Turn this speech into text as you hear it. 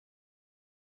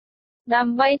ដើ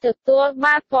ម្បីទទួល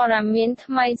បានព័ត៌មាន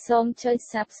ថ្មីសូមចុច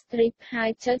Subscribe ហើយ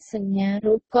ចុចសញ្ញា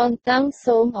រូបកងតឹង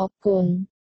សូមអរគុណ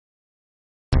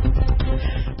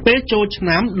ពេលចូលឆ្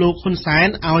នាំលោកហ៊ុនសែន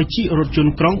ឲ្យជីករថយ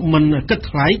ន្តក្រុងមិនគិត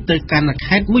ថ្លៃទៅកាន់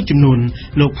ខេត្តមួយចំនួន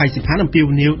លោកផៃសិផានអំពាវ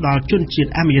នាវដល់ជនជាតិ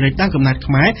អាមេរិកតាមកំណត់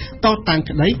ខ្មែរតតាំង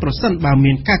ក្តីប្រសិនបើ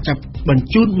មានការចាប់បញ្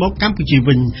ជូនមកកម្ពុជា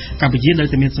វិញកម្ពុជានៅ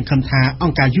តែមានសង្ឃឹមថាអ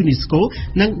ង្គការ UNESCO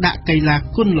នឹងដាក់កីឡា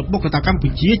គុនល្បុក្កតោកម្ពុ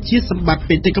ជាជាសម្បត្តិ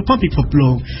បេតិកភណ្ឌពិភពលោ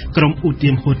កក្រុមឧទា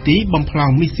មហូទីបំផ្លាញ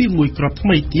មីស៊ីលមួយគ្រាប់ថ្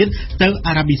មីទៀតទៅ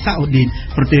អារ៉ាប៊ីសាអូឌីន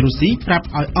ប្រទេសរុស្ស៊ីប្រាប់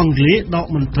ឲ្យអង់គ្លេសដក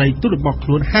មន្ត្រីទូតរបស់ខ្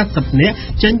លួន50នាក់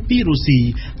ចេញពីរុស្ស៊ី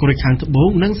កូរ៉េខាងត្បូង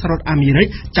និងសហរដ្ឋអាមេរិក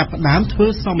ចាប់ផ្ដើមធ្វើ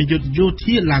សមយុទ្ធយោ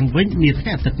ធាឡើងវិញនាថ្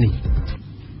ងៃអាទិត្យនេះ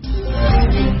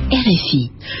RFI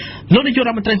លោកនាយករ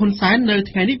ដ្ឋមន្ត្រីហ៊ុនសែននៅ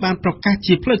ថ្ងៃនេះបានប្រកាស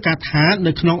ជាផ្លូវការថា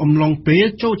នៅក្នុងអំឡុងពេល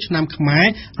ចូលឆ្នាំខ្មែរ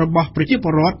របស់ប្រជាព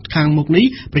លរដ្ឋខាងមុខនេះ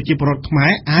ប្រជាពលរដ្ឋខ្មែ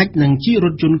រអាចនឹងជិះរ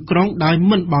ថយន្តក្រុងដោយ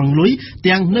មិនបង់លុយ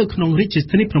ទាំងនៅក្នុងរាជ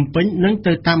ធានីភ្នំពេញនិង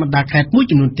ទៅតាមបណ្ដាខេត្តមួយ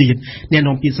ចំនួនទៀតអ្នក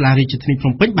នាំពាក្យសាលារាជធានីភ្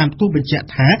នំពេញបានគូបញ្ជាក់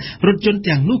ថារថយន្ត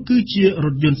ទាំងនោះគឺជារ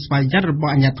ថយន្តស្វ័យយ័តរប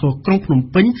ស់អាជ្ញាធរក្រុងភ្នំ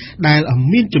ពេញដែល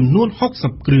មានចំនួន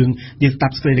60គ្រឿងយើងស្ដា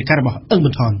ប់សេចក្តីរាយការណ៍របស់អឹងប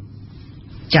ន្ថន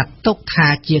ចាត់ទុកថា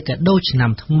ជាកាដូឆ្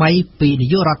នាំថ្មីពីនា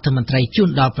យករដ្ឋមន្ត្រីជូន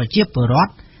ដល់ប្រជាពលរដ្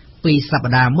ឋពីស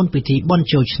ប្តាហ៍មុនពិធីបុណ្យ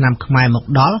ចូលឆ្នាំខ្មែរមក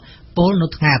ដល់ពលនៅ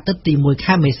ថ្ងៃអាទិត្យទី1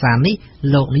ខែមេសានេះ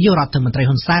លោកនាយករដ្ឋមន្ត្រី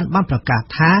ហ៊ុនសែនបានប្រកាស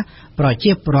ថាប្រ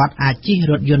ជាពលរដ្ឋអាចជិះ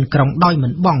រថយន្តក្រុងដោយមិ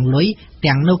នបង់លុយ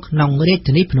ទាំងនៅក្នុងរាជ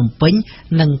ធានីភ្នំពេញ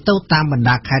និងទៅតាមបណ្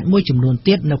ដាខេត្តមួយចំនួន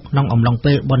ទៀតនៅក្នុងអំឡុង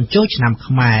ពេលបុណ្យចូលឆ្នាំ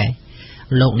ខ្មែរ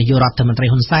លោកនាយករដ្ឋមន្ត្រី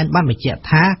ហ៊ុនសែនបានបញ្ជាក់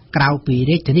ថាក្រៅពី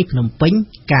រាជធានីភ្នំពេញ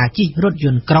ការជិះរថយ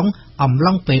ន្តក្រុងអំ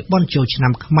ឡុងពេលបុណ្យចូលឆ្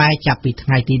នាំខ្មែរចាប់ពីថ្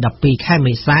ងៃទី12ខែ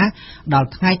មេសាដល់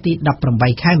ថ្ងៃទី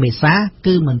18ខែមេសា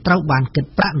គឺមិនត្រូវបានគិត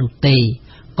ប្រាក់នោះទេ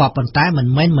ក៏ប៉ុន្តែមិន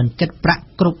មែនមិនគិតប្រាក់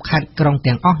គ្រប់ខេត្តក្រុង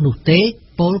ទាំងអស់នោះទេ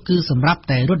ពលគឺសម្រាប់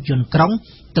តែរថយន្តក្រុង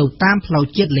ទៅតាមផ្លូវ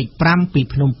ជាតិលេខ5ពី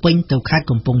ភ្នំពេញទៅខេត្ត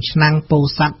កំពង់ឆ្នាំងពោ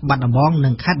ធិ៍សាត់បាត់ដំបងនិ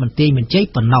ងខេត្តបន្ទាយមានជ័យ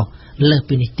ប៉ុណ្ណោះលើស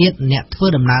ពីនេះទៀតអ្នកធ្វើ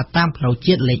ដំណើរតាមផ្លូវ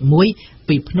ជាតិលេខ1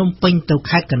ពីភ្នំពេញទៅ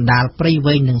ខេត្តកណ្ដាលព្រៃ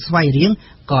វែងនិងស្វាយរៀង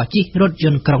ក៏ជិះរថយ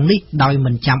ន្តក្រុងនេះដោយ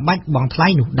មិនចាំបាច់បង់ថ្លៃ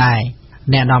នោះដែរ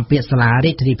អ្នកនាំពាក្យសាលា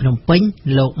រាជធានីភ្នំពេញ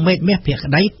លោកមេតមាសភ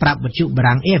ក្តីប្រាប់វិទ្យុបា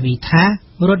រាំង RFI ថា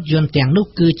រថយន្តទាំងនោះ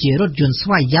គឺជារថយន្តស្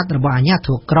វ័យយ័តរបស់អាជ្ញាធ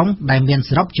រក្រុងដែលមាន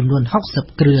សរុបចំនួន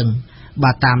60គ្រឿង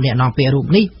បាទតាមអ្នកនាំពាក្យរូប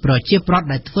នេះប្រជាពលរដ្ឋ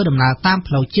ដែលធ្វើដំណើរតាម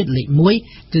ផ្លូវជាតិលេខ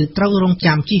1គឺត្រូវរង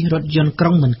ចាំជិះរថយន្តក្រុ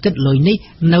ងមិនគិតលុយនេះ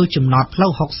នៅចំណតផ្លូ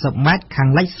វ60ម៉ែត្រខាង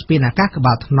លិចស្ពានអាកាសក្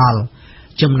បាលថ្នល់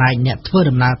ចំណែកអ្នកធ្វើ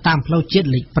ដំណើរតាមផ្លូវជាតិ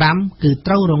លេខ5គឺ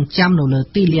ត្រូវរងចាំនៅលើ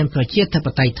ទីលានប្រជាធិប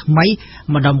តេយ្យថ្មី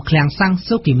ម្ដុំឃ្លាំងសាំង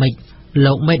សុគីមិច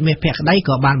លោកមេតមាសភក្តី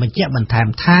ក៏បានបញ្ជាក់បន្ថែម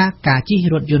ថាការជិះ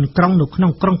រថយន្តក្រុងនៅក្នុ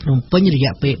ងក្រុងភ្នំពេញរ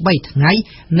យៈពេល3ថ្ងៃ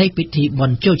នៃពិធីបុ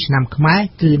ណ្យចូលឆ្នាំខ្មែរ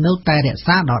គឺនៅតែរក្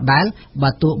សាដដែលបើ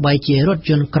ទោះបីជារថ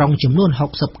យន្តក្រុងចំនួន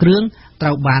60គ្រឿងត្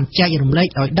រូវបានចែករំលែក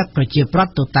ឲ្យដឹកប្រជាពលរដ្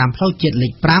ឋទៅតាមផ្លូវជាតិលេ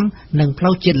ខ5និងផ្លូ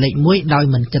វជាតិលេខ1ដោយ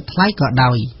មិនគិតថ្លៃក៏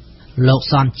ដោយលោក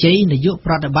សនជ័យនាយក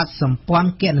ប្រតិបត្តិសម្ព័ន្ធ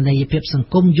គណនេយ្យភាពសង្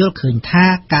គមយល់ឃើញថា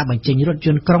ការបញ្ចេញរថយ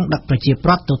ន្តក្រុងដឹកប្រជាពល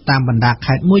រដ្ឋទៅតាមបណ្ដា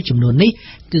ខេត្តមួយចំនួននេះ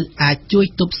គឺអាចជួយ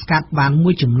ទប់ស្កាត់បានមួ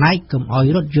យចំណែកកុំឲ្យ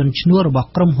រថយន្តឈ្នួលរបស់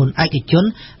ក្រុមហ៊ុនឯកជន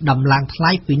ដំឡើងថ្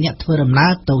លៃពីអ្នកធ្វើដំណើ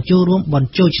រទៅចូលរួមបុណ្យ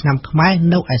ចូលឆ្នាំខ្មែរ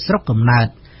នៅឯស្រុកកំណើត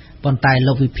ប៉ុន្តែ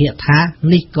លោកវិភាគថា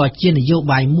នេះក៏ជានយោ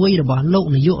បាយមួយរបស់លោក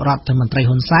នាយករដ្ឋមន្ត្រី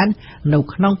ហ៊ុនសែននៅ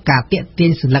ក្នុងការទាក់ទា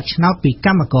ញសញ្ញាឆ្នោតពីគណៈក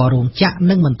ម្មការរោងចក្រ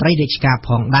និងមន្ត្រីរាជការផ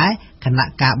ងដែរគណៈ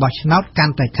ការបោះឆ្នោតកា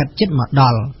ន់តែខិតជិតមកដ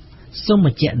ល់សូមប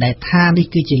ញ្ជាក់ដែរថានេះ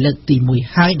គឺជាលើកទី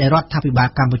1ហើយដែលរដ្ឋាភិបាល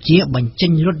កម្ពុជាបញ្ចេ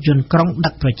ញរថយន្តក្រុងដឹ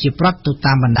កប្រជាពលរដ្ឋទៅ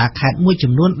តាមបណ្ដាខេត្តមួយ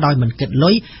ចំនួនដោយមិនគិត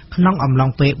លុយក្នុងអំឡុង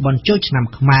ពេលបុណ្យចូលឆ្នាំ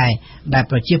ខ្មែរដែល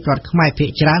ប្រជាពលរដ្ឋខ្មែរភាគ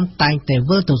ច្រើនតែងតែ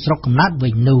វិលទៅស្រុកកំណើត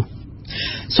វិញនោះ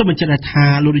សូមបញ្ជាក់ថា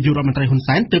លោកនាយករដ្ឋមន្ត្រីហ៊ុន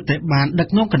សែនទើបតែបានដឹក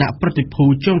នាំគណៈប្រតិភូ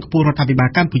ជាន់ខ្ពស់រដ្ឋាភិបាល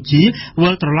កម្ពុជាវិ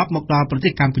លត្រឡប់មកដល់ប្រទេ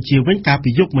សកម្ពុជាវិញកាល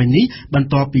ពីយប់មិញនេះបន្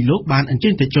ទាប់ពីលោកបានអញ្ជើ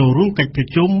ញទៅចូលរួមកិច្ចប្រ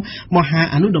ជុំមហា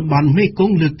អនុតំបន់មេគ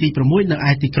ង្គលើកទី6នៅ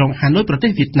ឯទីក្រុងហាណូយប្រទេ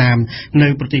សវៀតណាមនៅ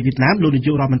ប្រទេសវៀតណាមលោកនាយ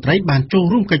ករដ្ឋមន្ត្រីបានចូល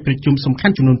រួមកិច្ចប្រជុំសំខា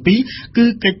ន់ចំនួន2គឺ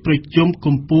កិច្ចប្រជុំ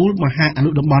កំពូលមហាអនុ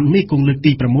តំបន់មេគង្គលើក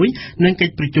ទី6និងកិ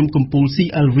ច្ចប្រជុំកំពូល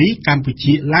CLV កម្ពុ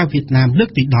ជាឡាវវៀតណាមលើក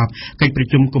ទី10កិច្ចប្រ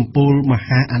ជុំកំពូលម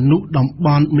ហាអនុតំប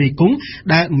ន់មេគង្គ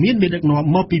ដែលមានមេដឹកនាំ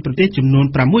មកពីប្រទេសចំនួន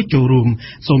6ចូលរួម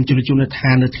សូមជម្រាបជូន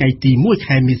ថានៅថ្ងៃទី1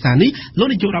ខែមេសានេះលោក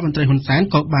នាយករដ្ឋមន្ត្រីហ៊ុនសែន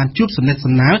ក៏បានជួបសំណេះ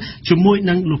សំណាលជាមួយ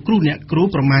នឹងលោកគ្រូអ្នកគ្រូ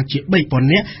ប្រមាណជា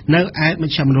 3000 នាក់នៅឯម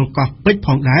ជ្ឈមណ្ឌលកោះពេជ្រផ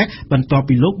ងដែរបន្ទាប់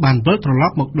ពីលោកបានវិលត្រឡ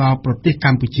ប់មកដល់ប្រទេសក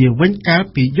ម្ពុជាវិញកាល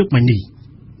ពីយប់មិញនេះ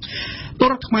ตัว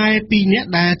รัฐไม้ปีนี้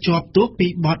ได้จอบตัวปี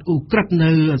บอดอุกฤษใน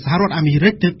สหรัฐอเม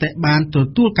ริกาแต่บาน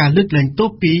ตัวการเลือกแหล่งตัว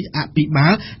ปีอภิบา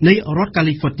ลในรัฐแค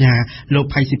ลิฟอร์เนียโลก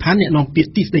ภัยสิพันธ์เนี่ยนองเปีย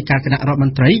ติสในการคณะรัฐม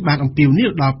นตรีบานองปิวนิว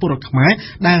ดาวตัวรัฐไม้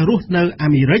ได้รู้ในอ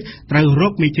เมริกาตราร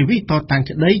บมีชีวิตต่อต่าง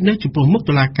กันได้ในจุดมุก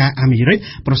ตุลาการอเมริก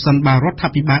าประสันบารัฐ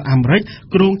ภิบาลอเมริกา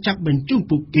กรงจับบรรจุ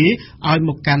ปุกเกอเอาหม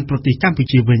กการปฏิกัมพู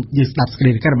ชีเวนยืดสลับสเกล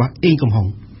กันแบบเองกำหง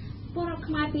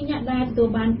มาปีนี้ได้ตัว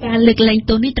บานการเลือกแหล่ง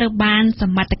ตัวนี้ตระบานส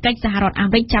มัติกัจสหรัฐอเ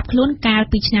มริกาจับคลุ้นการ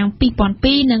ปีชนปีปอน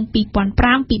ปีหนึ่งปีปอนปร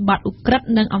ามปีบอดอุกฤษ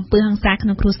หนึ่งอำเภอหังสาข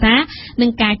นมครูซาหนึ่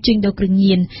งการจึงโดยกรึง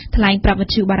ยินทลายประวั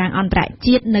ติบารางอันตรายเ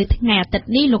จียดในทั้งงานตัด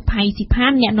นี้ลูกภัยสิพั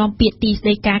นเนี่ยนอมเปียตีสเด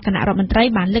กาคณะรัฐมนตรี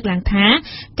บานเลือกหลังท้า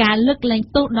การเลือกแหล่ง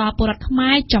ตัวดอปรัฐไม้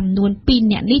จำนวนปี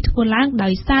เนี่ยนี่ทั่วล้างโด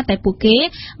ยซาแต่ปูเก๋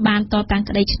บานต่อต่างก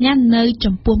ระไดชนะเนยจ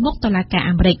มปูมกตลาการ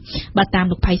อเมริกบาตาม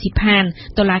ลูกภัยสิพัน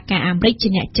ตลาการอเมริกจะ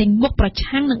เนี่ยเจงมกประ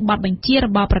ช่างหนึ่งบอดบัญชีร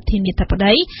ะบอบประเทศนี้ทับไ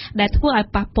ด้ได้ทั่วไอ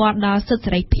ปะปอนดอสุดใส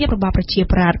เพียบระบอบประเชีย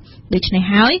ปรัดโดยใน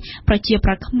หายประเชียป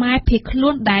รัดขมายเพียคล้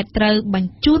วนได้เตอบัญ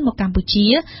จุนมากัมพูชี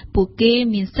ปูเก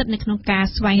มีสิทธิ์ในขนมกา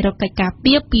สวายเราไกกาเ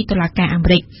ปียปีตลาการอเม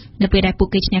ริกในปีใดปู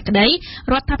เกชนะก็ได้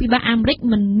รัฐพิบาลอเมริก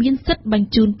มันมีสิทธิ์บรร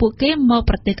จุนปูเกมา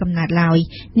ประเทศกำนัดลอย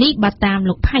นี่บาตาม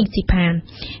ลูกไผ่สิพาน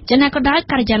จะน่าก็ได้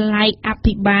การจัดไล่อ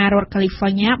ภิบาลรัฐแคลิฟอ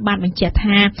ร์เนียบ้านบรรจัดห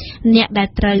าเนี่ยได้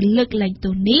เตอเลือกแหล่งตั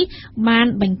วนี้บ้าน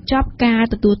บรรจบการ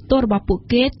ตัวตัวระบอบปู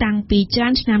เกตั้งปีจ้า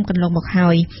นชนามกันลงบอกหอ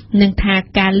ยหนึ่งทาง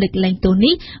การเลือกแหล่งตัว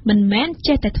นี้มันแม้นเจ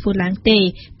แต่ฟูลังเต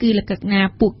คือหลักงา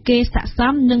ปูเกสะซ้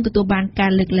ำหนึ่งตัวบานกา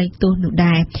รเลือกแหล่งตัวหนูไ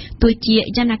ด้ตัวเจีย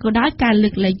จะน่าก็ได้การเลื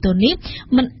อกแหล่งตัวนี้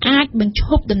มันอาจบรรจ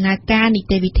บดำเนินการใน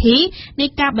แต่วิธีใน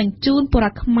การบรรจุนป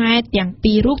รักไม้อย่าง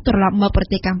ปีรูปตลอดมาประ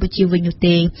เทศกัมพูชีวิญญาเต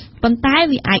ปนใต้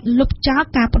วิไอลบเจ้า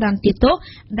การประดันติโต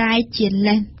ได้เจียนแล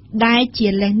ได้เจีย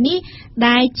นแลนี้ไ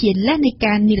ด้เจียนแลในก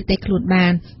ารนิรเตคลุดบา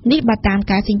นนี่บาตาม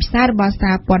การสิงพิซาบาซ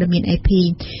าปอดเมียนไอพี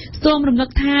ส้มรำลึก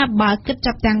ท่าบาเกิด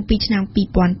จับตังปีชนางปี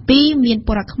ปอนปีเมียนป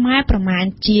รักไม้ประมาณ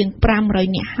เจียงปรามรอย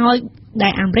เนี่ยห้อยได้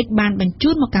อเมริกบานบรรจุ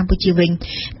มากัมพูชีวิญ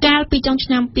การปีจงช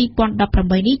นำปีปอนดับประเ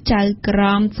มินนี้ใจกร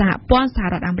อมสหป้อนสห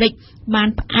รัฐอเมริกบาน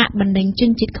พระบันเดงจึ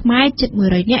งจิตขมายจิตมือ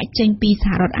เลยเนี่ยเจงปีส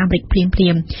หรัฐอเมริกเพี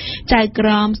ยมใจกร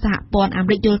อมสหป้อนอเม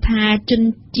ริกโยธาจน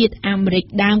จิตอเมริก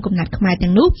ดามกำนัดขมายแต่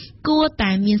งนุกัวแต่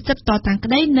มีสัตต่อต่างก็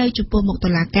ได้ในจุดปมกต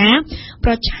ลาการป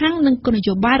ระช่างนังกนโย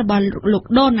บายบอลลูก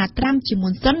โดนาตรัมจิมุ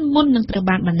นสันมุนนังตระบ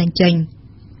านบันเดงเจง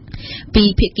ปี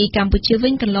เพียกีกัมพูชี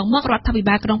วิ่งกันลงมอกรัฐบิบ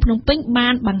าลกรองพนมเป้งบ้า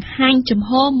นบางห้างจุ่ม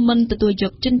ห้อมมันตัวย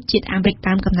กจนจิตอเมริกต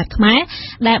ามกำนัดขมาย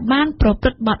และบ้านโปรปร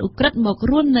ดบอดอุกฤษหมก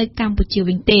รุ่นในกัมพูชี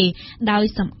วิ่งเตโดย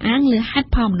สำอ้างหรือฮัด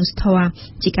พอมนุสทวา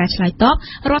จิกาชลายตอบ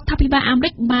รัฐบิบาลอเมริ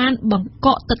กบ้านบังเก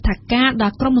าะตัดถักกาดา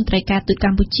กรมมนตรีการตุกั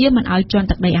มพูชีมันเอาจวน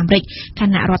ตักใดอเมริกข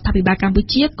ณะรัฐบิบาลกัมพู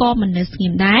ชีก็มันเนื้อสกิ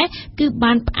มได้คือบ้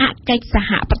านพระไกส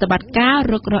หปฏิบัติการ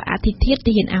รกรอาทิตย์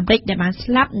ที่เห็นอเมริกในบ้านส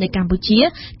ลับในกัมพูชี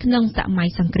ขนมสมัย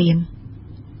สังเกต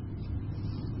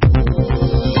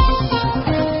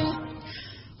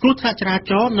ครูทจรา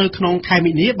จรในขนมไทย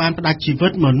มินิบานประดับชีวิ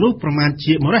ตเหมือนลูกประมาณเ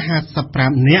ชียร์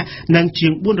150เนี่ยนังเชีย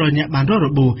งบุญรอยเนี่ยบานรอร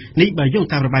ะบุนี่ใบย่ง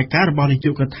ตามระบายการระบายจุ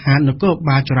กทานแล้วก็บ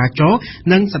าจราจร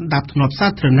นังสันดับถนนสา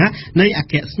ธารณะในอา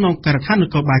เกสนองกระทันแล้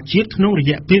วก็บาชีดขนมระ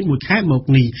ยะเพียงมือแค่หมก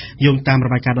นีย่งตามระ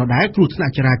บายการดอได้ครูท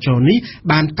จราจรนี้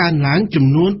บานการล้างจ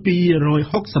ำนวนปี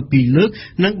160 ปีเลิก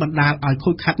นังบรรดาเอาคุ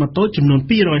ยขัดมาโต๊ะจำนวน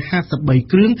ปี150 ใบ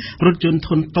เครื่องรถยนต์ท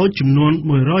นโต๊ะจำนวน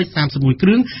130 เค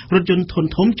รื่องรถยนต์ทน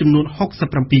ทมจำนวน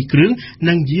60 ปีเครื่อง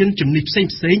นังเยียนจำนิบเ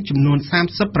ส้นจำนวน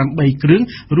38 เครื่อง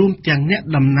รวมจังเนี่ย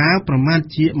ดำน้ำประมาณ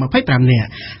เจียมาไพ่ปรามเนี่ย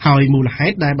หอยมูลหาย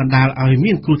ได้บรรดาเอาเมี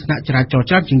ยนครูธนาจราจร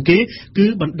จ้าจึงเก๋คือ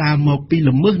บรรดาหมกปีล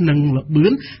ะเมื่อนังละเบื้อ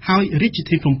นหอยริจิ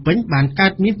ทีคงเป็นบานกา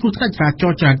รเมียนครูธนาจราจ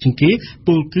รจ้าจึงเก๋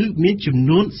ปูคือเมียนจำ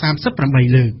นวน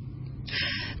38 เลย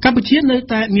กัมพูชีใน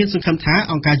แต่มีสังคมท้า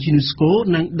องค์การยูเนสโก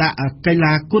นังด่าไกล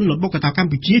ากุนหลบกตากัม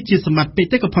พูชีที่สมัติเป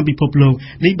เตกับพันพิภพโลก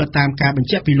นี้บัตามการบัญ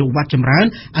ชีพิโลวัดจำร้าน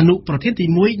อนุประเทศที่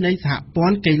มุ้ยในสหปอ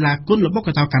นไกลากุนหลบก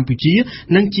ตากัมพูชี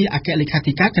นังจีอาเกลิคา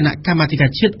ธิการคณะกรรมการ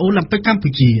เชียดโอลิมปิกกัมพู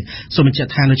ชีสมเด็จ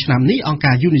ทานในฉนามนี้องค์ก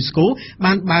ารยูเนสโกบ้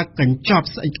านบากันจอบ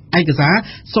ไอกษา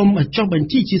สมจอบบัญ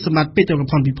ชีที่สมัติเปเตกับ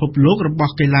พันพิภพโลกระบ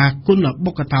บไกลากุนหลบ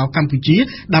กตากัมพูชี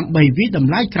ดำใบวิดำ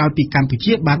ไล่คราวปีกัมพู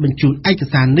ชีบ้านบรรจุไอก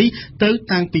ษานี้เติร์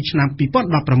ตังปีฉนามปีป้อน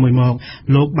รับประมวยมอง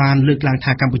โลกบานเลือกลางท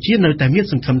างกัมพูชีในแต่เมีย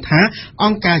สังคมท้าอ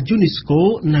งค์การยูเนสโก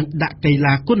นังดักไกล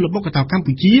ากุนระบบกตากัม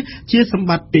พูชีเชี่ยสม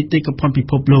บัติเปเตกับพรพิ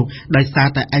ภพโลกได้ซา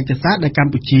แต่ไอกษาในกัม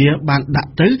พูชีบานดัก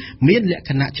ตื้อเมียนและค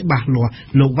ณะฉบับหลัว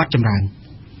โลกวัดจำราน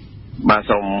มา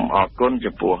ส่งออกก้นจ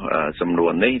ะปวดสำนว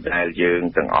นนี้ได้ยืง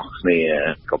ตั้งออกเนี่ย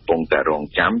กระปงแต่รอง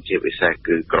จ้ำเจียบใส่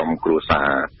คือกรมครูซา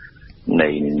ใน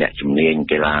អ្នកជំនាញ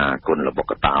កីឡាគុនល្បុក្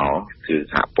កតោគឺ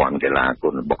សហព័ន្ធកីឡាគុ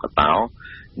នល្បុក្កតោ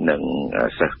និង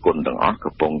សិស្សគុនទាំងអស់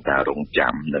កំពុងតែរង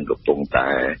ចាំនិងកំពុងតែ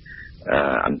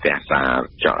អន្តរសារ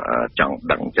ចង់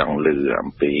ដឹងចង់ឮអំ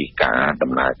ពីការ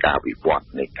ដំណើរការវិវត្ត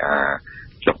នៃការ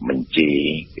ចុះបញ្ជី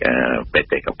បេ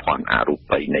តិកភណ្ឌអរូ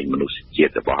បីនៃមនុស្សជា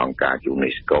តិរបស់អង្គការ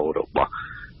UNESCO របស់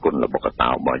គុនល្បុក្កតោ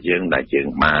របស់យើងដែលយើង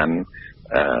បាន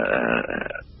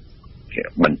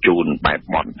បញ្ជូនបែប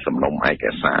បទសំណុំឯក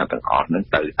សារទាំងអស់ហ្នឹង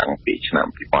ទៅតាំងពីឆ្នាំ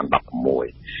2016អ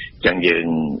ញ្ចឹងយើង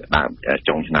ដើម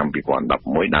ចុងឆ្នាំ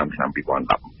2011ដើមឆ្នាំ2017អ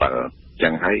ញ្ចឹ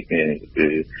ងហើយគឺ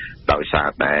ដោយសារ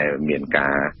តែមានកា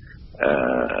រ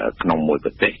ក្នុងមួយ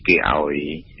ប្រទេសគេឲ្យ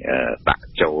ដាក់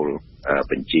ចូល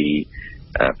បញ្ជី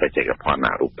បេតិកភណ្ឌអ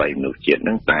រូបីមនុស្សជាតិហ្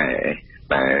នឹង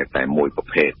តែមួយប្រ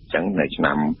ភេទអញ្ចឹងនៅឆ្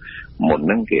នាំមុន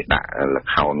ហ្នឹងគេដាក់ល្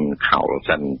ខោនខោល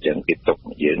សិនអញ្ចឹងគេទុក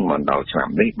យើងមកដល់ឆ្នាំ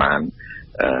នេះបាន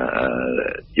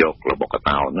យកល្បុក្ក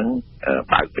តោហ្នឹង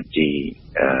បើកបញ្ជី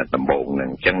ដំបូងហ្នឹង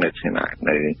អញ្ចឹងនៅ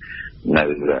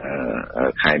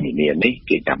ខែមីនានេះ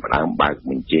គេចាប់ផ្ដើមបើក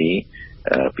បញ្ជី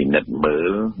ពិនិត្យមើ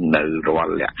លនៅរា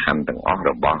ល់លក្ខខណ្ឌទាំងអស់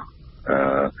របស់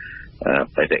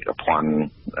បេតិកភណ្ឌ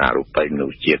អរូបីមនុ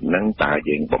ស្សជាតិហ្នឹងតើ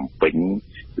យើងបំពេញ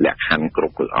លក្ខខណ្ឌគ្រ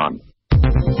ប់ឬអត់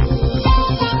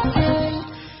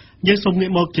យើងសូមងា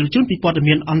កមកជជែកពីព័ត៌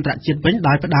មានអន្តរជាតិវិញ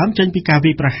ដោយផ្ដើមចេញពីការ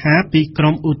វាយប្រហារពីក្រុ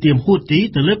មអ៊ូទាមហ៊ូទី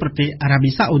ទៅលើប្រទេសអារ៉ា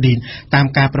ប៊ីសាអូឌីនតាម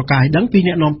ការប្រកាសឲ្យដឹងពី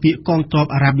អ្នកនាំពាក្យកងទ័ព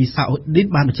អារ៉ាប៊ីសាអូឌីន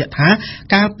បានបញ្ជាក់ថា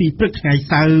កាលពីព្រឹកថ្ងៃ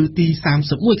សៅរ៍ទី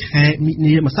31ខែមិនិ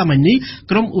នាម្សិលមិញនេះ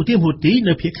ក្រុមអ៊ូទាមហ៊ូទី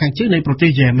នៅភាគខាងជើងនៃប្រទេស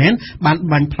យេម៉ែនបាន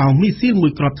បាញ់ផ្លោងមីស៊ីលមួ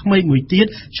យគ្រាប់ថ្មីមួយទៀត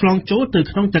ឆ្លងចូលទៅ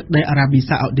ក្នុងទឹកដីអារ៉ាប៊ី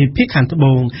សាអូឌីនភាគខាងត្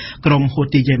បូងក្រុមហ៊ូ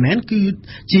ទីយេម៉ែនគឺ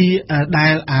ជាដែ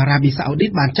លអារ៉ាប៊ីសាអូឌីន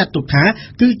បានចាត់ទុកថា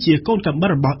គឺជាកូនកំបិ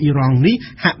តរបស់អ៊ីរ៉ង់នេះ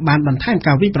ហាក់បានបន្ថែម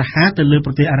ការវាយប្រហារទៅលើ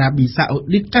ប្រទេសអារ៉ាប៊ីសាអូ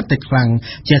ឌីនកាន់តែខ្លាំង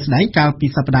ជាស្ដែងកាលពី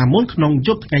សប្តាហ៍មុនក្នុងយ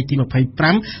ប់ថ្ងៃទី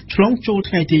25ឆ្លងចូល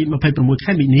ថ្ងៃទី26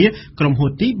ខែមីនាក្រុមហ៊ូ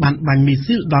ទីបានបាញ់មី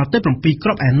ស៊ីលដល់ទៅ7គ្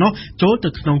រាប់ឯណោះចូលទៅ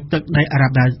ក្នុងទឹកដីអារ៉ា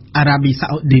ប៊ីសា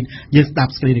អូឌីនយើងស្ដា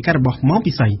ប់សេចក្តីរាយការណ៍របស់ម៉ោង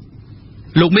ពិសី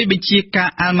លោកមេបញ្ជាការ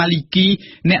អាល់ម៉ាលីគី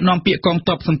អ្នកនាំពាក្យកង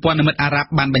ទ័ពសម្ព័ន្ធមិត្តអារ៉ាប់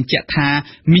បានបញ្ជាក់ថា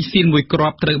មីស៊ីលមួយគ្រា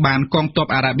ប់ត្រូវបានកងទ័ព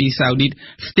អារ៉ាប៊ីសាអូឌីន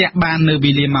ស្ទាក់បាននៅ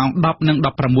វេលាម៉ោង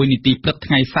 10:16 នាទីព្រឹក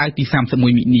ថ្ងៃសៅរ៍ទី31មិ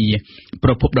និនាប្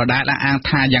រពន្ធដដែលអះអាង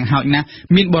ថាយ៉ាងហោចណាស់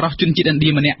មានបរិសុទ្ធជនជាតិឥណ្ឌា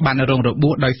ម្នាក់បានរងរបួ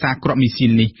សដោយសារគ្រាប់មីស៊ី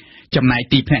លនេះចំណែក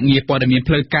ទីភ្នាក់ងារព័ត៌មាន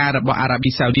ផ្លូវការរបស់អារ៉ា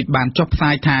ប៊ីសាអូឌីនបានចុះផ្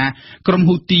សាយថាក្រុម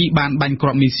ហ៊ូទីបានបាញ់គ្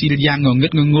រាប់មីស៊ីលយ៉ាងងងឹ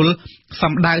តងងុលស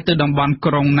ម្ដៅទៅតំបន់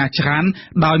ក្រុងណាច្រាន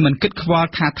ដោយមិនគិតខ្វល់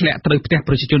ថាធ្លាក់ត្រូវផ្ទះ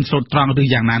ប្រជាជនស្លូតត្រង់ឬ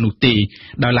យ៉ាងណានោះទេ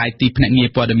ដោយឡែកទីភ្នាក់ងារ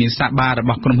ព័ត៌មានសាបារប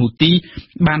ស់ក្រុមហ៊ូទី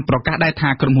បានប្រកាសដែរថា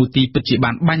ក្រុមហ៊ូទីពិតជា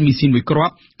បានបាញ់មីស៊ីលមួយគ្រា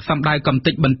ប់សម្ដៅកំ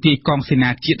ទេចបន្ទាយកងសេនា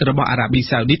ជាតិរបស់អារ៉ាប៊ី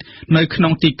សាអូឌីននៅក្នុ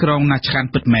ងទីក្រុងណាច្រាន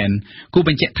ពិតមែនគូប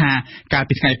ញ្ជាក់ថាកាល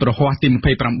ពីថ្ងៃប្រហ័សទី29មិ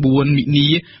និនា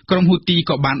ក្រុមហ៊ូទី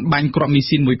ក៏បានបាញ់គ្រាប់មី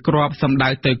ស៊ីលមួយគ្រាប់សម្ដៅ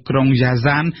ទៅក្រុងយ៉ាហ្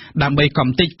សានដើម្បីកំ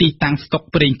ទេចទីតាំងស្តុក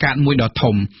ប្រេងកាតមួយដ៏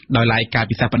ធំដោយឡែកកាល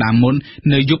ពីសប្តាហ៍មុន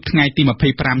នៅយប់ថ្ងៃទី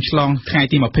25ឆ្លងថ្ងៃ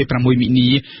ទី26មិនិនា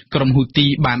ក្រុមហ៊ូទី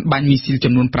បានបាញ់មីស៊ីល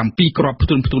ចំនួន7គ្រាប់ផ្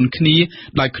ទុនគ្នា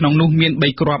ដោយក្នុងនោះមាន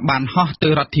3គ្រាប់បានហោះទៅ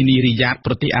រដ្ឋធានីរីយ៉ាត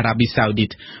ប្រទេសអារ៉ាប៊ីសាអូឌីន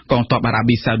កងទ័ពអារ៉ា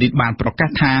ប៊ីសាអូឌីនបានប្រកាស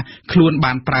ថាខ្លួន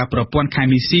បានប្រើប្រព័ន្ធខែ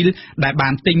មីស៊ីលដែលបា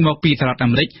នទិញមកពីសហរដ្ឋអា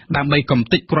មេរិកដើម្បីកំ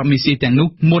ទេចគ្រាប់មីស៊ីលទាំងនោះ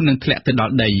មុននឹងធ្លាក់ទៅដ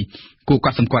ល់ដីគូ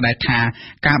ក៏សម្គាល់ដែរថា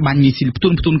ការបាញ់មីស៊ីលផ្ទុ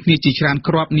នគ្នាជាច្រើន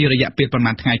គ្រាប់នារយៈពេលប្រ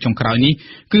មាណថ្ងៃចុងក្រោយនេះ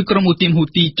គឺក្រុមអ៊ូទាមហ៊ូ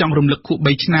ទីចង់រំលឹកខួប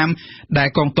3ឆ្នាំដែល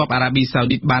កងទ័ពអារ៉ាប៊ីសាអូ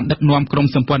ឌីនបានដឹកនាំក្រុម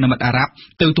សម្ព័ន្ធមិត្តអារ៉ាប់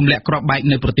ទៅទម្លាក់គ្រាប់បែក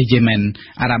នៅប្រទេសយេម៉ែន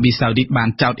អារ៉ាប៊ីសាអូឌីនបាន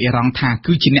ចោទអ៊ីរ៉ង់ថា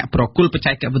គឺជាអ្នកប្រគល់បច្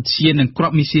ចេកវិទ្យានិងគ្រា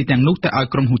ប់មីស៊ីលទាំងនោះទៅឲ្យ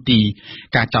ក្រុមហ៊ូទី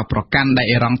ការចោទប្រកាន់ដែល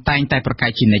អ៊ីរ៉ង់តែងតែប្រកែ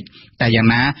កជានិច្ចតែយ៉ាង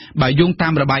ណាបើយោងតា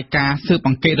មរបាយការណ៍ស៊ើបអ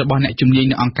ង្កេតរបស់អ្នកជំនាញ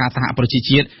នៅអង្គការសហប្រជា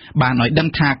ជាតិបានឲ្យដឹង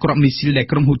ថាគ្រាប់មីស៊ីលដែល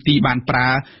ក្រុមហ៊ូទីបានប្រើ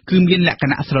គឺមានលក្ខ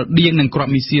ណៈស្រដៀងនឹងគ្រា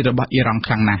ប់មីស៊ីលរបស់អ៊ីរ៉ង់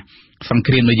ខ្លាំងណាស់សង្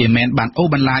គ្រាមនៅយេម៉ែនបានអូស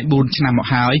បន្លាយ4ឆ្នាំមក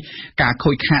ហើយការ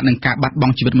ខូចខាតនិងការបាត់ប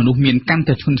ង់ជីវិតមនុស្សមានកាន់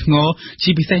តែធ្ងន់ធ្ងរ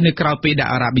ជាពិសេសនៅក្រៅពេលដែល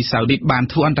អារ៉ាប៊ីសាអូឌីនបាន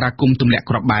ធ្វើអន្តរាគមន៍ទម្លាក់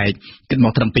គ្រាប់បែកគិតម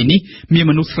កត្រឹមពេលនេះមាន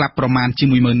មនុស្សស្លាប់ប្រមាណជា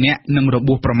 10000 នាក់និងរ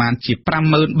បួសប្រមាណជា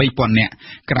 53000 នាក់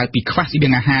ក្រៅពីខ្វះស្បៀ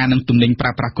ងអាហារនិងទំនិញប្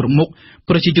រើប្រាស់គ្រប់មុខ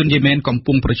ប្រជាជនយេម៉ែនកំ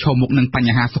ពុងប្រឈមមុខនឹងប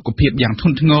ញ្ហាសុខភាពយ៉ាងធ្ង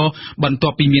ន់ធ្ងរបន្ទា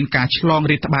ប់ពីមានការឆ្លង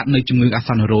រាតត្បាតនៅជំងឺអាស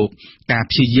ន្នរោគការ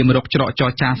ព្យាយាមរកច្រកច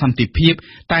រចាសន្តិភាព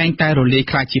តែងតែរលាយ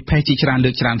ខ្លាចជាផេះជាច្រើន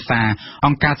លើកច្រើនសារអ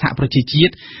ង្គការសហប្រជាជា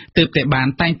តិទើបតែបាន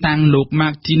តែងតាំងលោក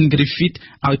Martin Griffith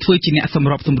ឲ្យធ្វើជាអ្នកសម្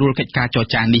របសម្រួលកិច្ចការចរ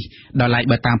ចានេះដោយឡែក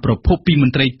បើតាមប្រភពពីម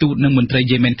ន្ត្រីទូតនិងមន្ត្រី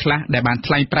យេម៉ែនខ្លះដែលបាន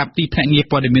ថ្លែងប្រាប់ទីភ្នាក់ងារ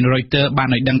ព័ត៌មាន Reuters បាន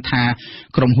ឲ្យដឹងថា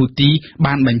ក្រុមហ៊ូទី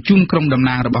បានបញ្ជូនក្រុមតំ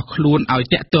ណាងរបស់ខ្លួនឲ្យ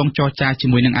តាក់ទងចរចាជា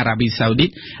មួយនឹងអារ៉ាប៊ីសាអូឌីន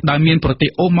ដោយមានប្រទេស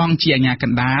អូម៉ង់ជាអាជ្ញាក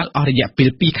ណ្ដាលអស់រយៈពេល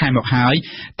2ខែមកហើយ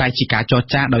តែជាការចរ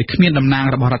ចាដោយគ្មានតំណាង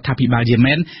របស់រដ្ឋាភិបាលយេ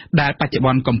ម៉ែនដែលបច្ចុប្ប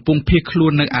ន្នកំពុងភៀសខ្លួ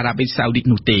ននៅអារ៉ាប៊ីសាអូឌីន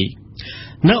នោះទេ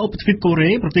នៅឧបទ្វីបកូរ៉េ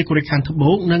ប្រទេសកូរ៉េខាងត្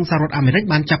បូងនិងសហរដ្ឋអាមេរិក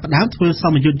បានចាប់ផ្ដើមធ្វើស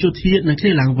មយុទ្ធយោធានឹងគ្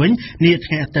នាឡើងវិញនាថ្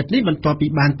ងៃអាទិត្យនេះបន្ទាប់ពី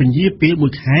បានពន្យាពេលមួ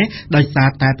យខែដោយសារ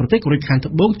តែប្រទេសកូរ៉េខាង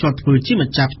ត្បូងជាប់ធ្វើជា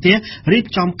ម្ចាស់ផ្ទះរៀប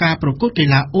ចំការប្រកួតកី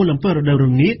ឡាអូឡ িম্প ិករដូវរ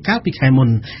ងាកាលពីខែមុន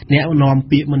អ្នកនាំ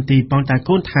ពាក្យមន្ត្រីប៉ងតា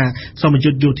កូនថាសមយុ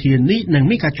ទ្ធយោធានេះនឹង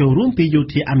មានការចូលរួមពីយោ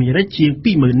ធាអាមេរិកជាង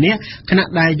 20,000 នាក់ខណៈ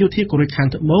ដែលយោធាកូរ៉េខាង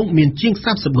ត្បូងមានជាង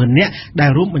 30,000 នាក់ដែ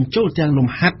លរួមបញ្ចូលទាំងលំ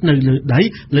ហាត់នៅលើដី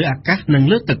លើអាកាសនិង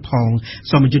លើទឹកផង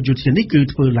សមយុទ្ធយោធានេះគឺ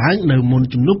ធ្វើឡើងនៅមុន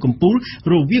ជំនួបកំពូល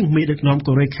រវាងមេដឹកនាំ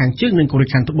កូរ៉េខាងជើងនិងកូរ៉េ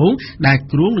ខាងត្បូងដែល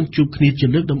គ្រោងនឹងជួបគ្នាជា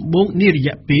លើកដំបូងនារ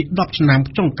យៈពេល10ឆ្នាំ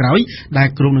ចុងក្រោយដែល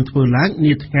គ្រោងនឹងធ្វើឡើង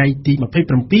នាថ្ងៃទី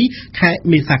27ខែ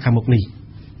មេសាខាងមុខនេះ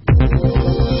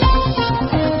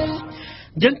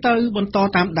យើងទៅបន្ត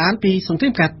តាមដានពីសង្គ្រា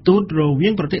មការទូតរវា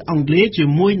ងប្រទេសអង់គ្លេសជា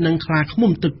មួយនឹងខ្លាឃ្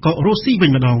មុំទឹកកករុស្ស៊ីវិ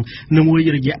ញម្ដងនៅមួយ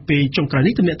រយៈពេលចុងក្រោយ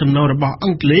នេះទំនាក់ទំនងរបស់អ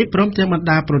ង់គ្លេសព្រមទាំងបណ្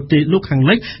ដាប្រទេសលោកខាង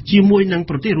លិចជាមួយនឹង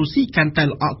ប្រទេសរុស្ស៊ីកាន់តែ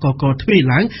ល្អក់កកទ្វេ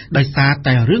ឡើងដោយសារ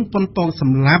តែរឿងប៉ុនប៉ងស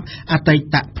ម្លាប់អតី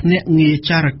តភ្នាក់ងារ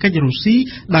ចារកិច្ចរុស្ស៊ី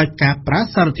ដោយការប្រើ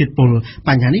សារធាតុពុលប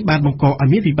ញ្ហានេះបានបង្កឲ្យ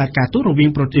មានវិបត្តិការទូតរវាង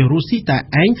ប្រទេសរុស្ស៊ីតែ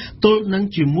ឯងទល់នឹង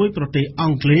ជាមួយប្រទេសអ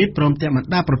ង់គ្លេសព្រមទាំងប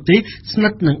ណ្ដាប្រទេសស្និ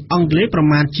ទ្ធនឹងអង់គ្លេសប្រ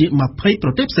មាណជា20ប្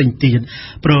រទេសផ្សេងទៀត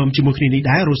ព្រមជាមួយគ្នានេះ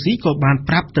ដែររុស្ស៊ីក៏បាន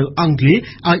ប្រាប់ទៅអង់គ្លេស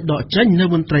ឲ្យដកចេញនៅ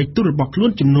មន្ត្រីទូតរបស់ខ្លួ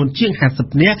នចំនួនជាង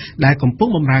50នាក់ដែលកំពុង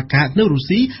បម្រើការនៅរុស្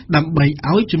ស៊ីដើម្បី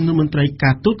ឲ្យចំនួនមន្ត្រីកា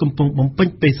រទូតកំពុងបំពេញ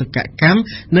បេសកកម្ម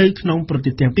នៅក្នុងប្រទេ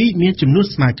សទាំងពីរមានចំនួន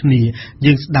ស្មើគ្នា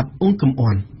យើងស្ដាប់អង្គកំអ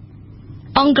ន់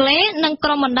អង់គ្លេសនិងក្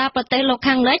រុមបណ្ដាប្រទេសលោក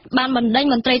ខាងលិចបានបណ្ដេញ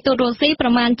មន្ត្រីទូតរុស្ស៊ីប្រ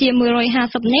មាណជា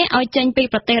150នាក់ឲ្យចេញពី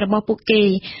ប្រទេសរបស់ពួកគេ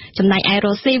ចំណែកឯ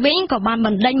រុស្ស៊ីវិញក៏បានប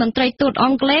ណ្ដេញមន្ត្រីទូតអ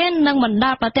ង់គ្លេសនិងបណ្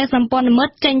ដាប្រទេសសម្ព័ន្ធមិ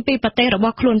ត្តចេញពីប្រទេសរប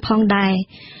ស់ខ្លួនផងដែរ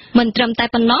មិនត្រឹមតែ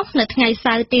ប៉ុណ្ណោះនៅថ្ងៃ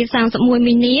សៅរ៍ទី31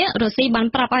មីនារុស្ស៊ីបាន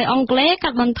ប្រាប់ឲ្យអង់គ្លេសកា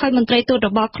ត់បន្ថយមន្ត្រីទូតរ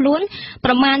បស់ខ្លួន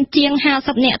ប្រមាណជាង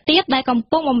50នាក់ទៀតដែលកំ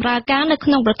ពុងបម្រើការនៅក្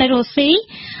នុងប្រទេសរុស្ស៊ី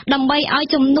ដើម្បីឲ្យ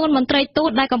ចំនួនមន្ត្រីទូត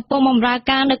ដែលកំពុងបម្រើ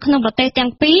ការនៅក្នុងប្រទេសទាំ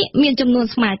ងពីរមានចំនួន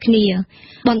ស្មើគ្នា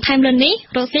បន្ថែមលើនេះ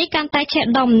រុស្ស៊ីកាន់តែឆេះ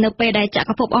ដុំនៅពេលដែលច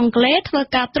ក្រភពអង់គ្លេសធ្វើ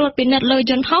ការត្រួតពិនិត្យលើ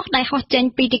យន្តហោះដែលហោះចេញ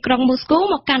ពីទីក្រុងមូស្គូ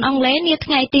មកកាន់អង់គ្លេសនា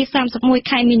ថ្ងៃទី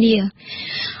31ខែមីនា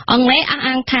អង់គ្លេសអះ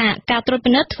អាងថាការត្រួត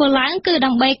ពិនិត្យធ្វើឡើងគឺ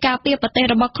ដើម្បីការពារប្រទេស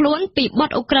របស់ខ្លួនពីបទ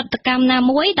ឧក្រិដ្ឋកម្មណា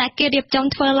មួយដែលគេរៀបចំ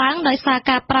ធ្វើឡើងដោយសារ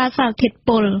ការប្រើសារធាតុ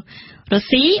ពុលរុស្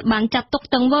ស៊ីបានចាត់ទុក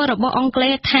ទង្វើរបស់អង់គ្លេ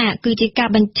សថាគឺជាការ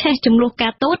បញ្ឆេះចំនួនកា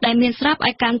រទូតដែលមានស្រាប់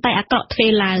ឲ្យកាន់តែអាក្រក់ទ្វេ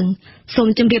ឡើងសូម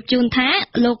ជម្រាបជូនថា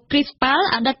លោក Krispal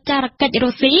អតីតចារកិច្ចរុ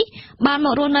ស្ស៊ីបានម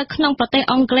ករស់នៅក្នុងប្រទេស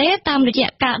អង់គ្លេសតាមរយៈ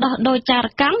ការដោះដូរចារ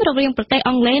កម្មរវាងប្រទេស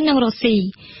អង់គ្លេសនិងរុស្ស៊ី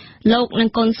លោកនិង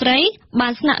កូនស្រីបា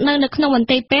នស្នាក់នៅក្នុងមន្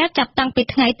ទីរពេទ្យចាប់តាំងពី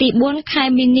ថ្ងៃទី4ខែ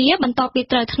មីនាបន្ទាប់ពី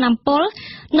ត្រូវថ្នាំពុល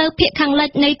នៅភាគខាងលិច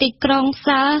នៃទីក្រុង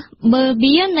សាបឺ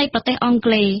បៀនៃប្រទេសអង់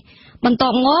គ្លេសបន្ទា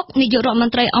ប់មកនាយករដ្ឋម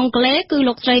ន្ត្រីអង់គ្លេសគឺ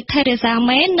លោកស្រី Theresa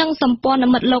May និងសម្ព័ន្ធ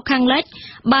មិត្តលោកខាងលិច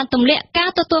បានទម្លាក់ការ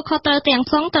ទទួលខុសត្រូវទាំង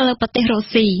ស្រុងទៅលើប្រទេសរុ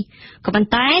ស្ស៊ីក៏ប៉ុន្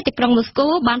តែទីក្រុងមូស្គូ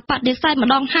បានបដិសេធម្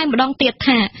ដងហើយម្ដងទៀត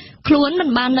ថាខ្លួនមិន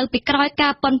បាននៅពីក្រោយកា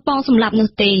រប៉ុនប៉ងសម្លាប់នោះ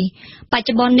ទេបច្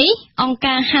ចុប្បន្ននេះអង្គ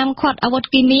ការហាមឃាត់អាវុធ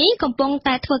គីមីកំពុង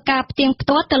តែធ្វើការផ្ទៀងផ្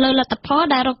ទាត់ទៅលើលទ្ធផល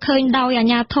ដែលរកឃើញដោយអា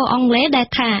ជ្ញាធរអង់គ្លេសដែល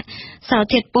ថាសារ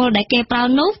ធាតុពុលដែលគេប្រើ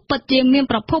នោះពិតជាមាន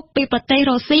ប្រភពពីប្រទេស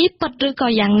រុស្ស៊ីពិតឬក៏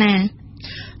យ៉ាងណា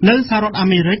នៅសហរដ្ឋអា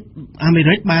មេ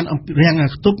រិកបានរាំង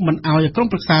ខ្ទប់មិនឲ្យក្រុម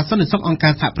ប្រឹក្សាសន្តិសុខអង្គកា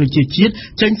រសហប្រជាជាតិ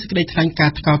ចេញសេចក្តីថ្លែងការ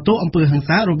ណ៍ថ្កោលទោសអំពើហិង្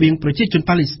សារវាងប្រជាជន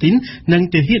ប៉ាឡេស្ទីននិង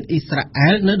ទាហានអ៊ីស្រាអែ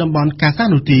លនៅតំបន់កាហ្សា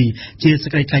នោះទេជាសេច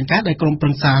ក្តីថ្លែងការណ៍ដែលក្រុមប្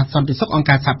រឹក្សាសន្តិសុខអង្គ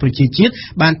ការសហប្រជាជាតិ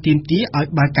បានទាមទារឲ្យ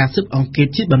បើកការស៊ើបអង្កេត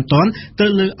ជាតិបន្ទាន់ទៅ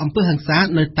លើអំពើហិង្សា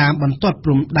នៅតាមបន្ទាត់ព្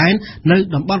រំដែននៅ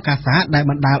តំបន់កាហ្សាដែល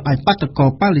បណ្ដាលឲ្យបាតុករ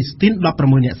ប៉ាឡេស្ទីន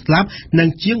16នាក់ស្លាប់និង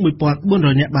ជាង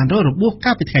 1,400 នាក់បានរងរបួស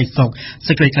កាលពីថ្ងៃសុក្រ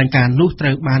សេចក្តីថ្លែងការណ៍នោះត្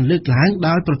រូវបានលើកឡើង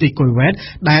ដោយប្រទេសកុយវ៉េត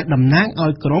ដែលតំណាងឲ្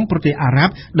យក្រុមប្រទេសអារ៉ា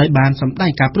ប់ដោយបានសម្ដែ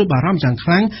ងការព្រួយបារម្ភយ៉ាងខ្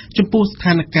លាំងចំពោះស្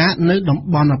ថានភាពនៅតំ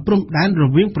បន់ព្រំដែនរ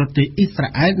វាងប្រទេសអ៊ីស្រា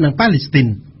អែលនិងប៉ាឡេស្ទីន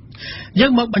យើ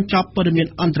ងមកបញ្ចប់ព័ត៌មាន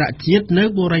អន្តរជាតិនៅ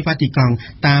បូរីវ៉ាទីកង់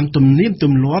តាមទំនៀមទ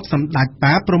ម្លាប់សម្ដេច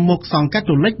ប៉ាប្រមុខសង្ឃកា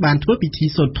តូលិកបានធ្វើពិធី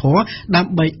សូត្រធម៌ដើ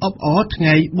ម្បីអបអរថ្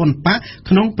ងៃបុណ្យប៉ា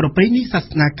ក្នុងប្រពៃណីសាស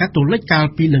នាកាតូលិកកាល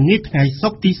ពីល្ងាចថ្ងៃសុ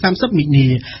ក្រទី30មីនា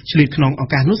ឆ្លៀតក្នុងឱ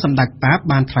កាសនោះសម្ដេចប៉ា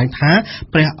បានថ្លែងថា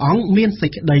ព្រះអង្គមានសេច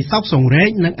ក្តីសោកសង្រេង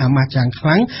និងអាម៉ាស់យ៉ាងខ្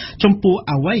លាំងចំពោះ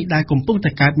អ្វីដែលកំពុងតែ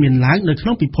កើតមានឡើងនៅក្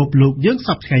នុងពិភពលោកយើងស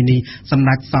ប្តាហ៍ថ្ងៃនេះសម្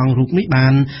ដេចសង្ឃរូបនេះបា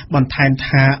នបន្ថែម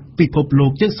ថាពិភពលោ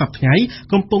កយើងសប្តាហ៍ថ្ងៃ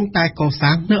កំពុងតែក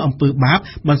សាងនៅអំពើបាប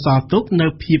បន្សល់ទុកនៅ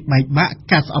ភាពបែកបាក់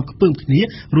ការស្អប់ខ្ពើមគ្នា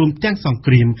រួមទាំងសង្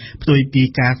គ្រាមផ្ទុយពី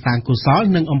ការសាងកុសល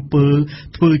និងអំពើ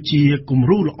ធ្វើជាគំ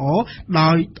រូល្អ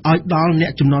ដោយឲ្យដល់អ្ន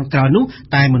កជំនាន់ក្រោយនោះ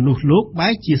តែមនុស្សលោកបែ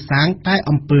រជាសាងតែ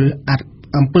អំពើ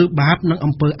បាបនិង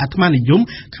អំពើអាត្មានិយម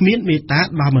គ្មានមេត្តា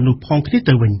ដល់មនុស្សផងគ្នា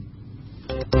ទៅវិញ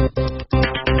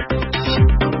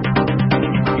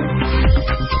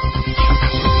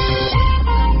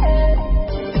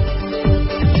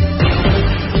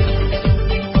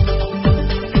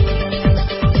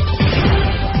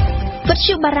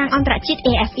បារាំងអន្តរជាតិ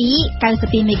RFI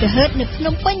 92 MHz នៅភ្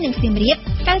នំពេញនិងសៀមរាប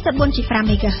 94.5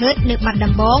 MHz នៅបាត់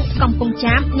ដំបងកំពង់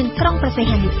ចាមនិងក្រុងព្រះសី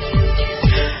ហនុ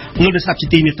លោកអ្នកស្ដាប់ជា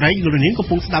ទីមេត្រីលោកនាងកំ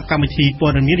ពុងស្ដាប់កម្មវិធីព័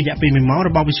ត៌មានរយៈពេល1ម៉ោងរ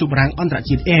បស់វិទ្យុបារាំងអន្តរ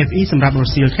ជាតិ RFI សម្រាប់រ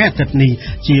សៀលខែអាទិត្យនេះ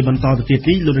ជាបន្តទៅទៀត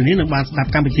នេះលោកនាងនឹងបានស្ដាប់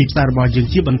កម្មវិធីផ្សាយរបស់យើង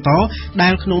ជាបន្តដែ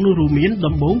លក្នុងនោះរួមមាន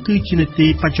ដំបូងគឺជានីតិ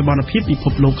បច្ចុប្បន្នភាពពិភ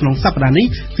ពលោកក្នុងសប្តាហ៍នេះ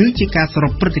គឺជាការសរុ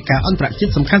បព្រឹត្តិការណ៍អន្តរជា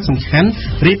តិសំខាន់ៗ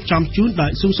រៀបចំជូនដោ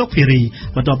យស៊ូសុកភេរី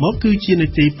បន្ទាប់មកគឺជានី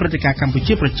តិព្រឹត្តិការណ៍កម្ពុ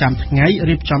ជាប្រចាំថ្ងៃ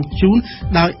រៀបចំជូន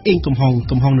ដោយអេងកំ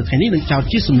ហុងនៅថ្ងៃនេះនឹងចោទ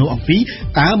ជាសំណួរអំពី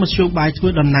តើមធ្យោបាយធ្វើ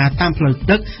ដំណើរតាមផ្លូវ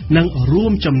ទឹកនិងរួ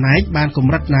មចំណែកបានក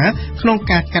ម្រិតណាក្នុង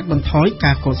ការកាត់បន្ថយ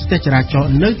ការកកស្ទះចរាចរ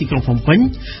ណ៍នៅទីក្រុងភ្នំពេញ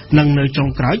និងនៅចុង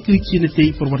ក្រោយគឺជានីតិ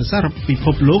ប្រវត្តិសាស្ត្រពិភ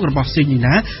ពលោករបស់សេនី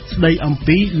ណាស្ដីអំ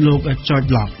ពីលោក George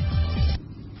Locke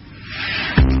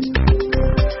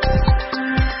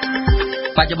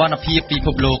បច្ចុប្បន្នភាពពិភ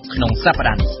ពលោកក្នុងសប្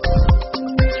តាហ៍នេះ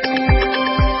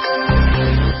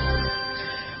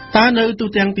តើនៅទូ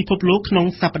ទាំងពិភពលោកក្នុង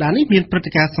សប្តាហ៍នេះមានព្រឹត្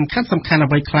តិការណ៍សំខាន់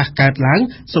អ្វីខ្លះកើតឡើង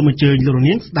សូមអញ្ជើញលោក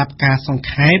នាងស្ដាប់ការសង្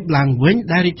ខេបឡើងវិញ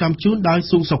ដែលរៀបចំជូនដោយ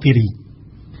ស៊ូសុភីរី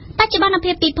បច្ចុប្បន្ន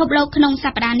ភាពពិភពលោកក្នុងស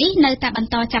ប្តាហ៍នេះនៅតែបន្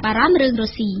តចាប់អារម្មណ៍រឿងរុ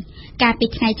ស្ស៊ីកាលពី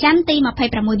ថ្ងៃច័ន្ទទី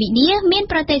26មីនាមាន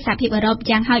ប្រទេសសហភាពអឺរ៉ុប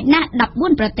យ៉ាងហោចណាស់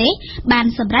14ប្រទេសបាន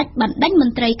សម្រេចបណ្ដេញម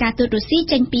ន្ត្រីការទូតរុស្ស៊ី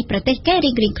ចេញពីប្រទេសគេ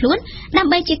រៀងៗខ្លួនដើ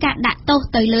ម្បីជាការដាក់ទោស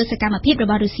ទៅលើសកម្មភាពរ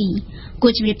បស់រុស្ស៊ីគួ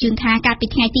រជម្រាបជូនថាកាលពី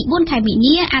ថ្ងៃទី4ខែមី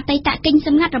នាអតីតគិញស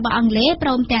ម្ងាត់របស់អង់គ្លេសព្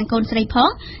រមទាំងកូនស្រីផង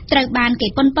ត្រូវបានគេ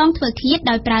ប៉ុនប៉ងធ្វើឃាត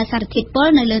ដោយប្រើសារធាតុពុល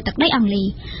នៅលើទឹកដីអង់គ្លេស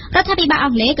រដ្ឋាភិបាលអ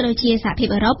ង់គ្លេសក៏ដូចជាសហភាព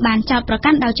អឺរ៉ុបបានចោទប្រ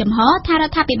កាន់ដោយចំហថារ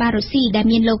ដ្ឋាភិបាលរុស្ស៊ីដែល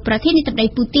មានលោកប្រធានាធិបតី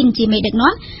ពូទីនជាមេដឹក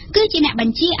នាំគឺជាអ្នកប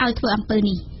ញ្ជាឲ្យធ្វើអំពើ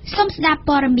នេះសូមស្ដាប់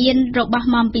ព័ត៌មានរបស់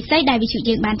មុំពិសីដែលវិទ្យុ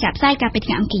យើងបានចាក់ផ្សាយកាលពីថ្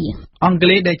ងៃអង្គារអង់គ្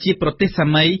លេសដែលជាប្រទេសសា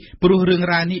មីព្រោះរឿង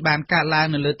រ៉ាវនេះបានកើតឡើង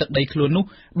នៅលើទឹកដីខ្លួននោះ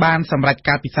បានសម្រេច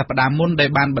ការពិសប្តាហ៍មុនដែល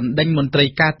បានបណ្ដេញមន្ត្រី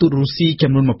ការទូតរុស្ស៊ី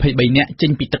ចំនួន23នាក់ចេ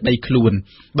ញពីទឹកដីខ្លួន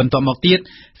បន្ទាប់មកទៀត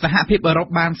សហភាពអឺរ៉ុប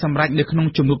បានសម្រេចនៅក្នុង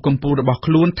ជំនួបកំពូលរបស់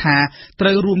ខ្លួនថាត្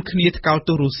រូវរួមគ្នាថ្កោល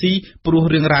ទោសរុស្ស៊ីព្រោះ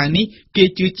រឿងរ៉ាវនេះគេ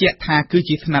ជឿជាក់ថាគឺ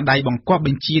ជាស្នាដៃបង្គាប់ប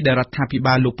ញ្ជាដោយរដ្ឋាភិ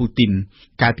បាលលោកពូទីន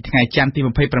កាលពីថ្ងៃច័ន្ទទី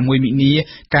26មីនា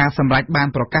ការសម្រេចបាន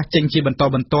ប្រកាសចេញជាបន្ត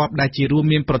បន្ទាប់ដែលជារួម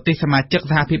មានប្រទេសសមាជិក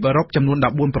សហភាពអឺរ៉ុបចំនួន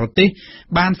14ប្រទេស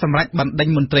បានសម្រេចបណ្ដេញ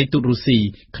មន្ត្រីទូតរុស្ស៊ី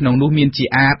ក្នុងនោះមានជា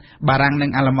អាតបារាំងនិ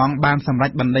ងអាល្លឺម៉ង់បានសម្រេ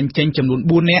ចបណ្ដេញចេញចំនួន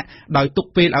4នាក់ដោយទុក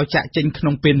ពេលឲ្យចាក់ចេញក្នុ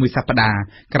ងពេលមួយសប្តាហ៍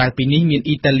ក្រៅពីនេះមាន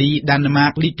អ៊ីតាលីដាណឺម៉ា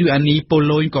កលីទុយអានីប៉ូ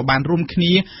ឡូញក៏បានរួមគ្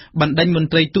នាបណ្ដេញមន្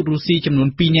ត្រីទូតរុស្ស៊ីចំនួន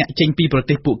2នាក់ចេញពីប្រ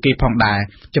ទេសពួកគេផងដែរ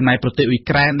ចំណែកប្រទេសអ៊ុយ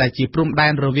ក្រែនដែលជាព្រំដែ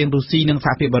នរវាងរុស្ស៊ីនិងស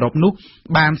ហភាពអឺរ៉ុបនោះ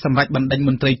បានសម្រេចបណ្ដេញម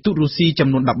ន្ត្រីទូតរុស្ស៊ីចំ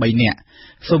នួន13នាក់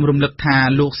សូមរំលឹកថា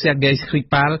លោក Sergei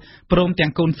Skripal ព្រមទាំ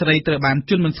ងកូនស្រីត្រូវបាន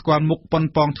ជន់មិនស្គាល់មុខប៉ុន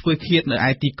ប៉ងធ្វើឃាតនៅ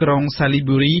ឯទីក្រុង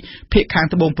Salisbury ភាគខាង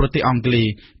ត្បូងប្រទេសអង់គ្លេស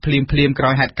ភ្លាមក្រោ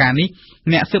យហេតុការណ៍នេះ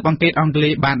អ្នកស៊ើបអង្កេតអង់គ្លេ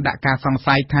សបានដាក់ការសង្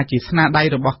ស័យថាជាស្នាដៃ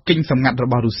របស់គិញសម្ងាត់រ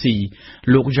បស់រុស្ស៊ី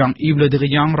លោក Jean-Yves Le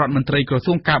Drian រដ្ឋមន្ត្រីក្រ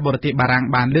សួងការបរទេសបារាំង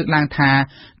បានលើកឡើងថា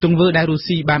ទង្វើដែលរុស្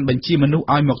ស៊ីបានបញ្ជាមនុស្ស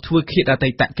ឲ្យមកធ្វើឃាតអតី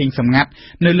តគិញសម្ងាត់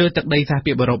នៅលើទឹកដីសហ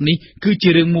ភាពអឺរ៉ុបនេះគឺជា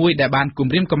រឿងមួយដែលបានគំ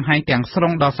រាមកំហែងទាំងស្រុ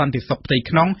ងដល់សន្តិសុខផ្ទៃ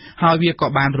ក្នុងហើយវាក៏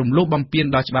បានរំលោភបំពាន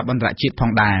ដល់ច្បាប់អន្តរជាតិផ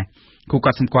ងដែរគូ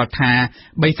ក៏សម្គាល់ថា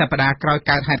3សប្តាហ៍ក្រោយ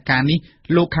កើតហេតុការណ៍នេះ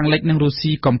លោកខាងលិចនិងរុស្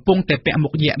ស៊ីកំពុងតែពាក់មុ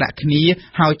ខញាក់ដាក់គ្នា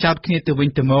ហើយចោទគ្នាទៅវិញ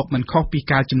ទៅមកមិនខុសពី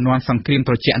ការជំនាន់សង្គ្រាម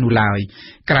ត្រជាក់នោះឡើយ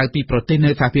ក្រៅពីប្រទេសនៅ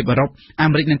សហភាពអឺរ៉ុបអា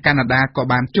មេរិកនិងកាណាដាក៏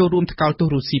បានចូលរួមថ្កោលទោស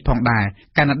រុស្ស៊ីផងដែរ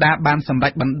កាណាដាបានសម្រេ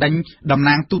ចបណ្ដេញតំ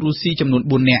ណាងទូតរុស្ស៊ីចំនួន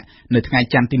4នាក់នៅថ្ងៃ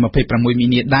ច័ន្ទទី26មី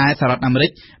នាដែរសហរដ្ឋអាមេរិ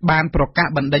កបានប្រកាស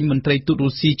បណ្ដេញមន្ត្រីទូតរុ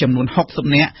ស្ស៊ីចំនួន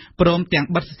60នាក់ព្រមទាំង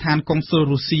បិទស្ថានកុងស៊ុល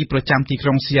រុស្ស៊ីប្រចាំទីក្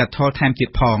រុងស៊ីយ៉ាថលថែមទៀត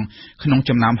ផងក្នុង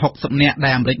ចំណោម60នាក់ដែ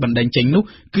លអាមេរិកបណ្ដេញចេញនោះ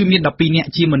គឺមាន12នាក់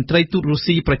ជាមន្ត្រីទូតរុស្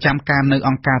ស៊ីប្រចាំការនៅ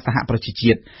អង្គការសហប្រជា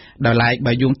ជាតិដោយឡែក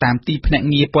បើយោងតាមទីភ្នាក់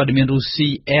ងារព័ត៌មានរុស្ស៊ី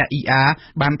RIA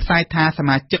បានផ្សាយថាស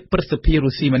មាជិកព្រឹទ្ធសភារុ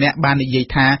ស្ស៊ីម្នាក់បាននិយាយ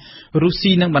ថារុស្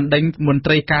ស៊ីនឹងបណ្ដេញមន្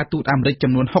ត្រីការទូតអាមេរិក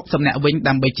ចំនួន60នាក់វិញ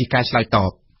ដើម្បីជាការឆ្លើយត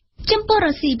បចំពោះ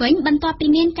រុស្ស៊ីវិញបន្ទាប់ពី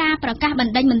មានការប្រកាសប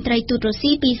ណ្ដេញមន្ត្រីទូតរុស្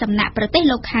ស៊ីពីសំណាក់ប្រទេស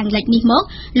លោកខាងលិចនេះមក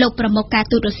លោកប្រមុខការ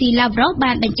ទូតរុស្ស៊ី Lavrov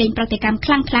បានបញ្ចេញប្រតិកម្មខ្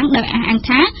លាំងដោយអះអាង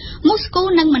ថាមូស្គូ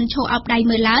នឹងមិនឈរអោបដៃ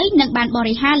មើលឡើយនិងបានប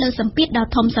រិហារលើសម្ពាធដ៏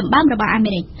ធំសម្បើមរបស់អា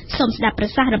មេរិកសូមស្ដាប់ប្រ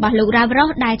សាសន៍របស់លោក Lavrov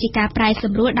ដែលជាការប្រែស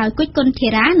ម្រួលដោយគុជគុនធី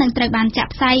រ៉ានឹងត្រូវបានចា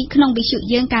ក់ផ្សាយក្នុងវិទ្យុ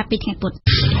យើងកាលពីថ្ងៃពុធ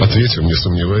Ответим, не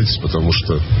сомневайтесь, потому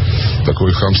что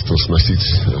такое хамство сносить,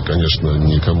 конечно,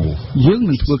 никому. យើង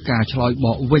នឹងធ្វើការឆ្លើយប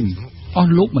កវិញអ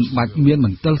ស់លោកមិនបាច់មានម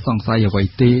ន្ទិលសង្ស័យអ្វី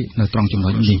ទេនៅត្រង់ចំណុ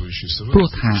ចនេះព្រោះ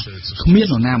ថាគ្មាន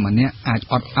នរណាម្នាក់អាច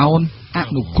អត់ឱនអ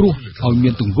នុគ្រោះឲ្យមា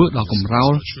នទង្វើដ៏កំរោ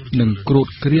លនិងក្រូត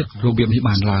ក្រៀតរបៀបនេះ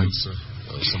បានឡើយ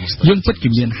យើងពិតជា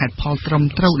មានហេតុផលត្រឹម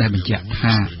ត្រូវដែលបញ្ជាក់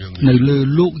ថានៅលើ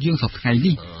លោកយើងសប្តាហ៍ថ្ងៃ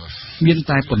នេះមាន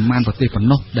តែប៉ុន្មានប្រទេសប៉ុណ្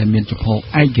ណោះដែលមានចំហឯ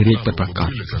ករាជ្យពិតប្រាកដ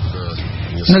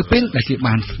នៅពេលដែលគេ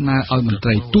បានស្នើឲ្យមន្ត្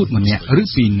រីទូតម្នាក់ឬ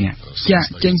ពីរនាក់ចាក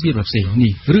ចេញពីប្រទេស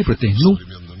នេះឬប្រទេសនោះ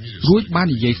រួចបាន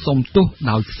និយាយសុំទោស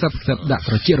ដោយខ្សឹបដាក់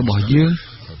ប្រជារបស់យើង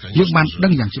បានដឹ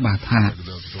ងយ៉ាងច្បាស់ថា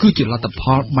គឺជាលទ្ធផ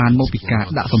លបានមកពីការ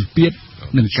ដាក់សម្ពាធ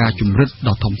និងការជំរិត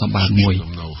ដ៏ធំសម្បើមមួយ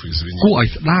គួរឲ្យ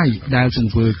ស្ដាយដែលទ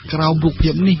ង្វើក្រោមរូប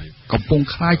ភាពនេះកំពុង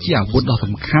ក្លាយជាអាវុធដ៏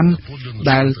សំខាន់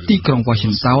ដែលទីក្រុង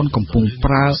Washington កំពុង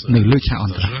ប្រើនៅលើឆាកអ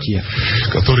ន្តរជាតិ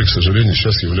который, к сожалению,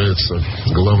 сейчас является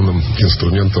главным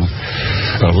инструментом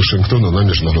Вашингтона на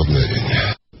международной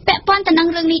арене. ពាក់ព័ន្ធទៅនឹង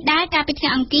រឿងនេះដែរកាលពីថ្ងៃ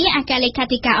អង្គារអគ្គលេខា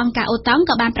ធិការអង្គការអូតង់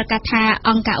ក៏បានប្រកាសថា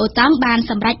អង្គការអូតង់បាន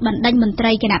សម្រេចបណ្ដេញមន្ត្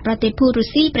រីគណៈប្រតិភូរុ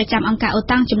ស្ស៊ីប្រចាំអង្គការអូ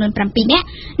តង់ចំនួន7នាក់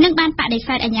និងបានបដិ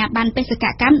សេធអាជ្ញាប័ណ្ណបេសក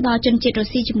កម្មដល់ជនជាតិរុ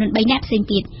ស្ស៊ីចំនួន3នាក់ផ្សេង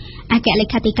ទៀតអគ្គលេ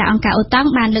ខាធិការអង្គការអូតង់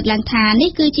បានលើកឡើងថានេះ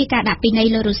គឺជាការដាក់ពិន័យ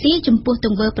លើរុស្ស៊ីចំពោះទ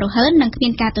ង្វើប្រហើននិងគ្មា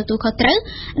នការទទួលខុសត្រូវ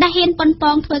ដែលហ៊ានប៉ុន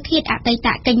ប៉ងធ្វើឃាតអតីត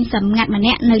កេញសម្ងាត់ម្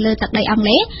នាក់នៅលើទឹកដីអង់គ្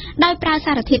លេសដោយប្រើ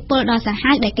សារធាតុពុលដ៏សា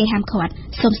ហាវដែលគេហាមឃាត់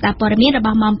សូមស្ដាប់ព័ត៌មានរប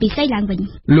ស់ម៉មពីសីឡើងវិញ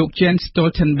លោក Jens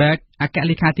Stoltenberg អគ្គ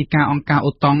លេខាធិការអង្គការ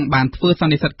អូតង់បានធ្វើស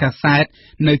ន្និសីទកាសែត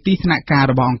នៅទីស្នាក់ការ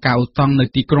របស់អង្គការអូតង់នៅ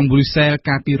ទីក្រុង Brussels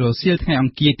កាលពីរសៀលថ្ងៃអ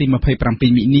ង្គារទី27មិ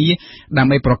និនាដើ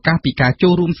ម្បីប្រកាសពីការចូ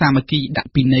លរួមសាមគ្គីដាក់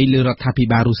ពិន័យលើរដ្ឋាភិ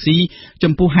បាលរុស្ស៊ី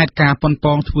ចំពោះហេតុការណ៍ប៉ុន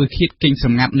ប៉ងធ្វើឃាតកេងស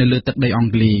ម្ងាត់នៅលើទឹកដីអង់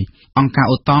គ្លេសអង្គការ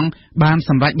អូតង់បានស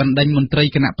ម្រេចបណ្ដេញមន្ត្រី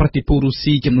គណៈប្រតិភូរុស្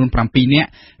ស៊ីចំនួន7នាក់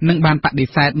និងបានបដិ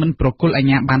សេធមិនប្រគល់អាជ្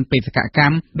ញាប័ណ្ណបេសកក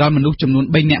ម្មដល់មនុស្សចំនួន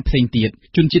3នាក់ផ្សេងទៀត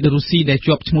ជនជាតិរុស្ស៊ីដែល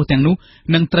ជាប់ឈ្មោះទាំងនោះ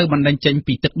នឹងត្រូវបណ្ដេញចេញ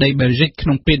ពីទឹកដីបែលហ្សិកក្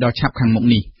នុងពេលដ៏ឆាប់ខាងមុខ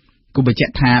នេះគូបញ្ជា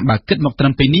ក់ថាបើគិតមកត្រឹ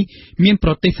មពេលនេះមានប្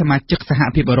រទេសសមាជិកសហ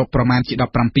ភាពអឺរ៉ុបប្រមាណជា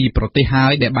17ប្រទេសហើ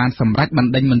យដែលបានសម្រេចប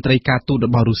ណ្ដេញមន្ត្រីការទូតរ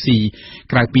បស់រុស្ស៊ី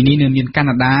ក្រៅពីនេះនៅមានកា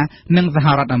ណាដានិងសហ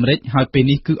រដ្ឋអាមេរិកហើយពេល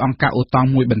នេះគឺអង្គការអូតង់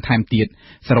មួយបន្ថែមទៀត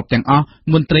សរុបទាំងអស់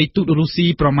មន្ត្រីទូតរុស្ស៊ី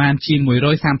ប្រមាណជា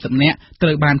130នាក់ត្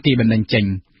រូវបានគេបណ្ដេញចេញ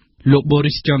លោក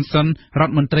Boris Johnson រ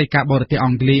ដ្ឋមន្ត្រីការបរទេសអ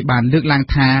ង់គ្លេសបានលើកឡើង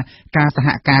ថាការសហ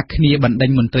ការគ្នាបណ្ដេ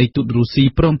ញមន្ត្រីទូតរុស្ស៊ី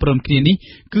ព្រមគ្នានេះ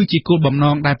គឺជាគោលបំណ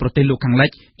ងដែលប្រទេសលោកខាងលិច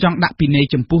ចង់ដាក់ពិន័យ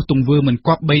ចំពោះទង្វើមិនគ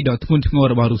ប្បីដ៏ធ្ងន់ធ្ងរ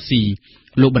របស់រុស្ស៊ី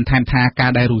លោកបន្ថែមថាកា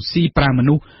រដែលរុស្ស៊ីប្រើម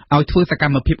នុស្សឲ្យធ្វើសក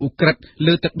ម្មភាពឧក្រិដ្ឋ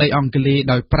លើទឹកដីអង់គ្លេស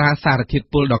ដោយប្រើសារធាតុ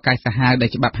ពុលដ៏កាចសាហាវដែល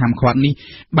ច្បាប់ហាមឃាត់នេះ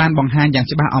បានបង្ហាញយ៉ាង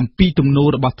ច្បាស់អំពីទំនោរ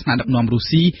របស់ថ្នាក់ដឹកនាំរុស្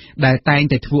ស៊ីដែលតែង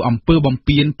តែធ្វើអំពើបំ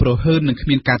ពានប្រហើននិងគ្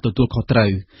មានការទទួលខុសត្រូ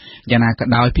វយ៉ាងណាក៏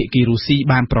ដោយភាគីរុស្ស៊ី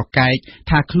បានប្រកែក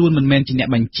ថាខ្លួនមិនមែនជាអ្នក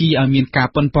បញ្ជាឲ្យមានការ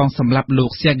ប៉ុនប៉ងសម្លាប់លោ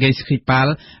ក Sergei Skripal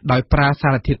ដោយប្រើសា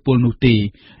រធាតុពុលនោះទេ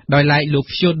ដោយឡែកលោក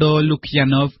Fyodor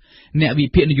Lukyanov អ្នកវិ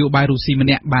ភាគនយោបាយរុស្ស៊ីម្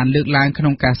នាក់បានលើកឡើងក្នុ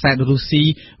ងកាសែតរុស្ស៊ី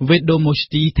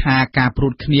Vedomosti ថាការព្រួ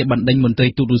តគ្នាបណ្ដេញមន្ត្រី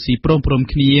ទូតរុស្ស៊ីព្រម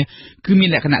គ្នាគឺមាន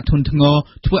លក្ខណៈធ្ងន់ធ្ងរ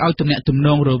ធ្វើឲ្យទំនាក់ទំន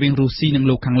ងរវាងរុស្ស៊ីនិង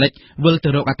លោកខាងលិចវិលទៅ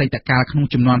រកអតីតកាលក្នុង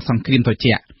ជំនាន់សង្គ្រាមត្រ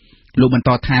ជាក់លោកបន្ត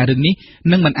ថារឿងនេះ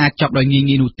នឹងមិនអាចចប់ដោយងាយ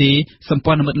ៗនោះទេសម្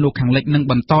ព័ន្ធមិត្តលោកខាងលិចនឹង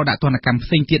បន្តដាក់ទណ្ឌកម្មផ្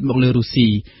សេងទៀតមកលើរុស្ស៊ី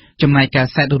ចំណែកកា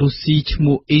សែតរុស្ស៊ីឈ្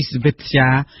មោះ Izvestia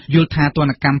យល់ថាទ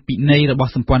ណ្ឌកម្មពិន័យរប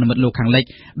ស់សម្ព័ន្ធមិត្តលោកខាងលិច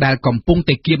ដែលកំពុង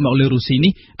តែគៀបមកលើរុស្ស៊ី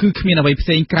នេះគឺគ្មានអ្វីផ្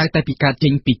សេងក្រៅតែពីការចេ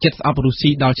ញពីចិត្តស្អប់រុស្ស៊ី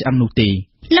ដល់ឆ្អឹងនោះទេ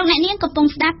លោកអ្នកនាងកំពុង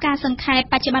ស្ដាប់ការសង្ខេប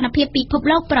បច្ចុប្បន្នភាពពិភព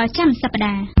លោកប្រចាំសប្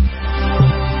តាហ៍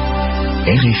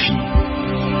RFI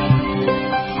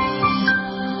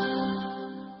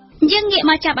យើងងាក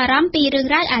មកចាប់អារម្មណ៍ពីរឿង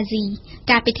រ៉ាវអាស៊ី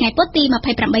កាលពីថ្ងៃពុធទី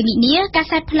28មិនិនាកា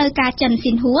សែតផ្លូវការចិន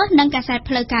ស៊ីនហួរនិងកាសែត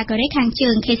ផ្លូវការកូរ៉េខាងជើ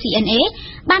ង KCNA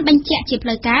បានបញ្ជាក់ជាផ្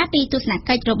លូវការពីទស្សន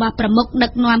កិច្ចរបស់ប្រមុខដឹ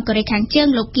កនាំកូរ៉េខាងជើង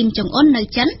លោកគីមចុងអ៊ុននៅ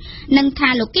ចិននិងថា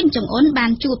លោកគីមចុងអ៊ុនបា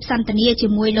នជួបសន្ទនាជា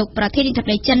មួយលោកប្រធានាធិប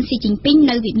តីចិនស៊ីជីនពីង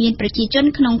នៅវិមានប្រជាជន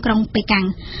ក្នុងក្រុងប៉េកាំង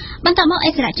បន្ទាប់មក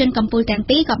អិសរាជជនកម្ពុជាទាំង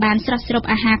ពីរក៏បានស្រស់ស្រូប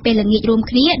អាហារពេលល្ងាចរួម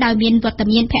គ្នាដោយមានវត្ត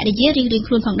មានភរិយារៀងៗ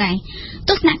ខ្លួនផងដែរ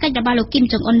ទស្សនកិច្ចរបស់លោកគីម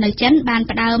ចុងអ៊ុននៅចិនបាន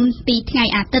ផ្ដើមពីថ្ងៃ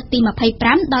អាទិត្យទី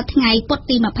25ដល់ថ្ងៃពុធ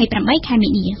ទី28ខែមិ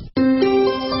និនា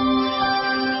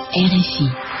RFI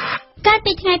កាល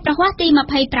ពីថ្ងៃប្រហ័សទី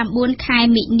29ខែ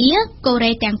មិនិនាកូ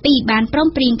រ៉េទាំងពីរបានព្រម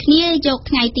ព្រៀងគ្នាយក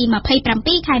ថ្ងៃទី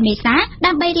27ខែមេសា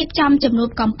ដើម្បីរៀបចំជំនួប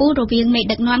កំពូលរវាងមេ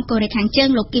ដឹកនាំកូរ៉េខាងជើង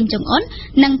លោកគីមចុងអ៊ុន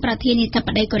និងប្រធានាធិប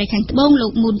តីកូរ៉េខាងត្បូងលោ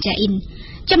កមូនចែអ៊ីន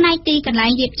ចំណែកទីកន្លែ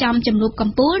ងរៀបចំជំនួបកំ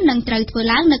ពូលនឹងត្រូវធ្វើ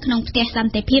ឡើងនៅក្នុងផ្ទះស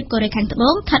ន្តិភាពកូរ៉េខាងត្បូ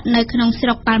ងស្ថិតនៅក្នុងស្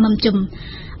រុកប៉ាល់មុំជុំ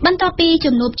បន្ទាប់ពី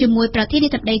ជំនួបជាមួយប្រធានា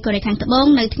ធិបតីកូរ៉េខាងត្បូង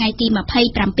នៅថ្ងៃទី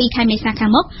27ខែមេសាខា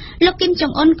ងមុខលោកគីមចុ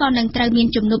ងអ៊ុនក៏នឹងត្រូវមាន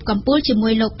ជំនួបកំពូលជាមួ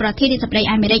យលោកប្រធានាធិបតី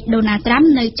អាមេរិកដូណាល់ត្រាំ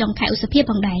នៅចុងខែឧសភា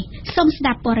ផងដែរសូមស្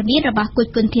ដាប់ព័ត៌មានរបស់គុជ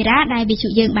គុនធីរ៉ាដែលវិទ្យុ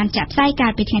យើងបានចាក់ផ្សាយកា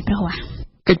លពីថ្ងៃប្រហ័ស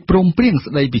កិច្ចព្រមព្រៀង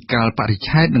ស្ដីពីកាលបរិច្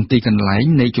ឆេទនិងទីកន្លែង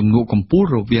នៃជំនួបកំពូល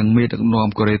រវាងមេដឹកនាំ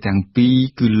កូរ៉េទាំងពីរ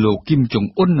គឺលោកគីមចុង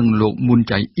អ៊ុននិងលោកមូន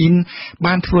ចៃអ៊ីន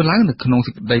បានធ្វើឡើងនៅក្នុង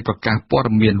សេចក្តីប្រកាសព័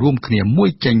ត៌មានរួមគ្នាមួយ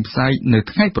ចេញផ្សាយនៅ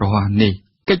ថ្ងៃប្រហ័សនេះ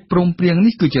កិច្ចព្រមព្រៀង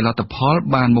នេះគឺជាលទ្ធផល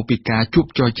បានមកពីការជួប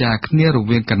ចរចាគ្នារ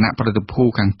វាងគណៈប្រតិភូ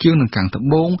ខាងជើងនិងខាងត្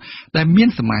បូងដែលមាន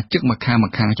សមាជិកម្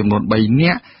ខាងចំនួន3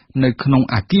នាក់នៅក្នុង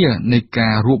អគារនៃកា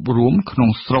ររួបរวมក្នុង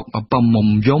ស្រុកប៉មមុំ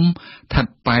យំស្ថិត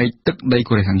ប៉ែកទឹកដី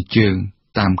កូរ៉េខាងជើង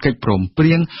តាមកិច្ចព្រមព្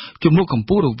រៀងជំនួបកម្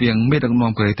ពុជារវាងមេដឹក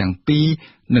នាំកូរ៉េទាំងពីរ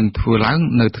នឹងធ្វើឡើង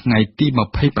នៅថ្ងៃទី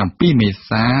27មេ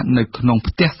សានៅក្នុង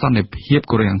ផ្ទះសន្តិភាព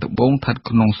កូរ៉េខាងត្បូងស្ថិត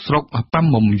ក្នុងស្រុកប៉ម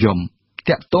មុំយំ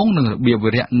តាក់ទងនឹងរបៀប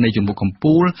វិរៈនៃជំនួបកម្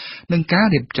ពុជានិងការ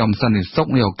រៀបចំសន្តិសុខ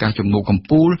នៃឱកាសជំនួបកម្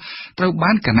ពុជាត្រូវ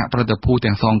បានគណៈប្រតិភូ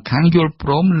ទាំងសងខាងយល់ព្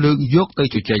រមលើកយកទៅ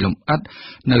ជជែកលម្អិត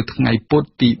នៅថ្ងៃពុធ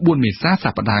ទី4មេសាស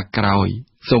ប្តាហ៍ក្រោយ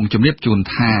សូមជម្រាបជូន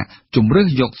ថាជំរឿស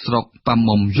យកស្រុកប៉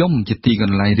មុំយំជាទីក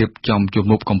ន្លែងរៀបចំជំ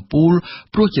នួបកម្ពុជា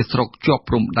ព្រោះជាស្រុកជាប់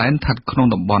ព្រំដែនស្ថិតក្នុង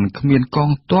តំបន់គ្មានក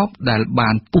ងទ័ពដែលបា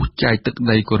នពុះចែកទឹក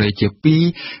ដីកូរ៉េជាពីរ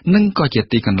និងក៏ជា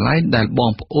ទីកន្លែងដែលប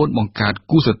ងប្អូនបង្កើត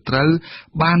គូសត្រូវ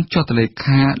បានចុះទៅលេ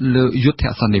ខាលើយុទ្ធ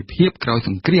សន្តិភាពក្រោយស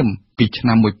ង្គ្រាមពីឆ្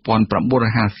នាំ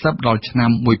1950ដល់ឆ្នាំ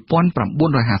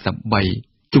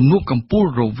1953ជំនួបកម្ពុជា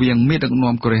រវាងមេដឹក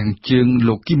នាំកូរ៉េខាងជើង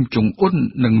លោកគីមចុងអ៊ុន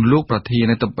និងលោកប្រធា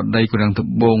នាធិបតីកូរ៉េខាងត្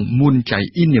បូងមូនចៃ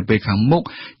អ៊ីននាពេលខាងមុខ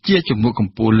ជាជំនួបក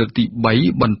ម្ពុជាលើកទី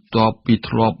3បន្ទាប់ពី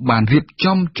ធ្លាប់បានរៀប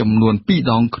ចំចំនួន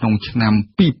2ដងក្នុងឆ្នាំ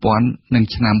2000និង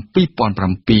ឆ្នាំ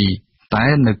2007តែ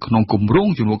នៅក្នុងគម្រោង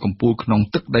ជំនួបកម្ពុជាក្នុង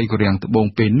ទឹកដីកូរ៉េខាងត្បូង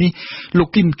ពេលនេះលោក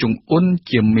គីមចុងអ៊ុន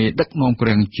ជាមេដឹកនាំកូ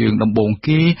រ៉េខាងជើងដំបូង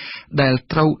គេដែល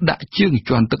ត្រូវដាក់ជើង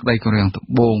ជាន់ទឹកដីកូរ៉េខាងត្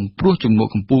បូងព្រោះជំនួប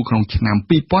កម្ពុជាក្នុងឆ្នាំ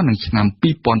2000និងឆ្នាំ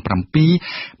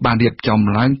2007បានរៀបចំ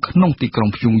ឡើងក្នុងទីក្រុង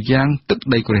ព្យុងយ៉ាងទឹក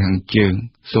ដីកូរ៉េខាងជើង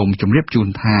សូមជម្រាបជូន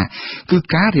ថាគឺ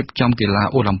ការរៀបចំកីឡា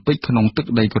អូឡ িম্প ិកក្នុងទឹក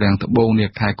ដីកូរ៉េខាងត្បូងនា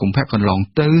ខែកុម្ភៈកន្លង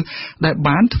ទៅដែល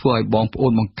បានធ្វើឲ្យបងប្អូ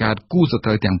នបង្កើតគូសត្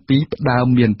រូវទាំងពីរផ្ដើម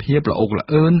មានភាពល្អក់ល្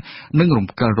អឿននិងរំ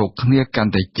កិលរកគ្នាកា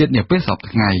ន់តែជិតនាពេលសប្តាហ៍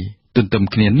ថ្ងៃទន្ទឹម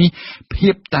គ្នានេះភា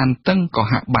ពតានតឹងក៏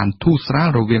ហាក់បានធូរស្រាល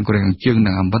រវាងកូរ៉េខាងជើង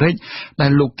និងអាមេរិកដែ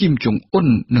លលោកគីមចុងអ៊ុន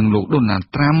និងលោកដូណាល់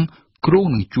ត្រាំគ្រោង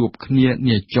នឹងជួបគ្នា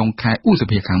នាចុងខែឧស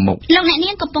ភាខាងមុខលោកអ្នក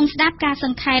នាងកំពុងស្ដាប់ការស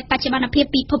ង្ខេបបច្ចុប្បន្នភាព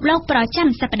ពិភពលោកប្រចាំ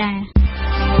សប្តាហ៍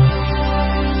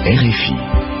RFI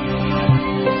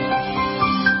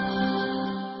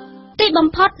ទីបំ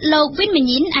ផុតលោកវិនម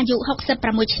ញិនអាយុ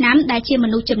66ឆ្នាំដែលជាម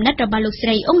នុស្សចំណិតរបស់លោកស្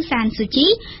រីអ៊ុងសានស៊ូជី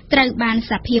ត្រូវបាន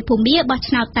សភាភូមាបោះ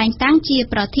ឆ្នោតតែងតាំងជា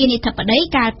ប្រធានាធិបតី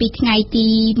កាលពីថ្ងៃទី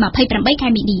28ខែ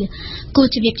មីនាគូ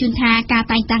ជម្រាបជូនថាការ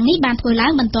តែងតាំងនេះបានធ្វើឡើ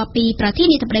ងបន្ទាប់ពីប្រធា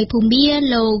នាធិបតីភូមា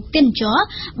លោកទីនច័រ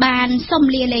បានសុំ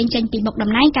លាលែងចេញពីមុខតំ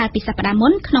ណែងកាលពីសប្តាហ៍មុ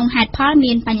នក្នុងហេតុផល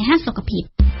មានបញ្ហាសុខភាព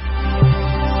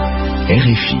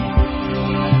RFI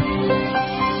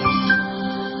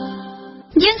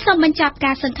យើងសូមបញ្ចប់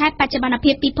ការសង្ខេបបច្ចុប្បន្ន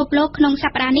ភាពពិភពលោកក្នុងស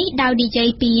ប្តាហ៍នេះដោយនិយាយ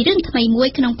ពីរឿងថ្មីមួយ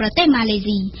ក្នុងប្រទេសម៉ាឡេ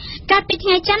ស៊ីកាលពីថ្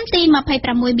ងៃច័ន្ទទី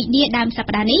26មីនាដើមស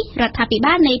ប្តាហ៍នេះរដ្ឋាភិ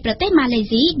បាលនៃប្រទេសម៉ាឡេ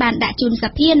ស៊ីបានដាក់ជូនស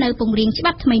ភានៅពង្រាយច្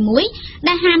បាប់ថ្មីមួយ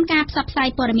ដែលហាមការផ្សព្វផ្សាយ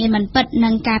ព័ត៌មានមិនពិតនិ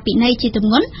ងការពិន័យជាទម្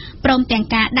ងន់ព្រមទាំង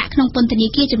ការដាក់ក្នុងពន្ធនា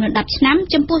គារចំនួន10ឆ្នាំ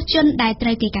ចំពោះជនដែលត្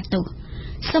រូវគេកាត់ទោស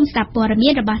សូមស្ដាប់ព័ត៌មា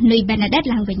នរបស់នុយបែណាដេត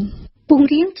ឡើងវិញព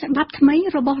ង្រាយច្បាប់ថ្មី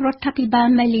របស់រដ្ឋាភិបាល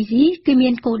ម៉ាឡេស៊ីគឺមា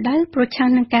នគោលដៅប្រឆាំង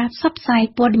នឹងការផ្សព្វផ្សាយ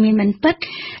ព័ត៌មានមិនពិត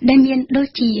ដែលមានដូច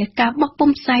ជាការបោះពុ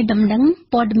ម្ពផ្សាយដំណឹង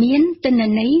ព័ត៌មានទិន្ន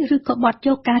ន័យឬក៏បទយ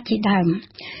កការជាដើម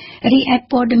រីឯ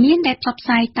ព័ត៌មានដែលផ្សព្វផ្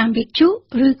សាយតាមវិទ្យុ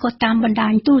ឬក៏តាមបណ្ដា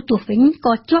ញទូរទស្សន៍វិញ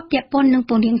ក៏ជាប់ពាក់ព័ន្ធនឹង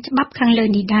ពង្រាយច្បាប់ខាងលើ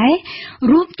នេះដែរ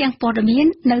រួមទាំងព័ត៌មាន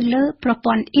នៅលើប្រ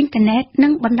ព័ន្ធអ៊ីនធឺណិតនិ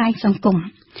ងបណ្ដាញសង្គម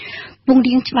ពង្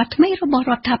រាយច្បាប់ថ្មីរបស់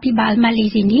រដ្ឋាភិបាលម៉ាឡេ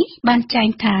ស៊ីនេះបានចែង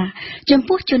ថាចំ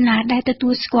ពោះជនណាដែលទទួ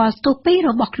លស្គាល់ទោសពីរ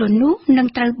បស់ខ្លួននោះនឹង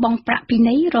ត្រូវបង់ប្រាក់ពិ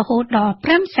ន័យរហូតដល់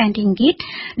5សែនរីងហ្គីត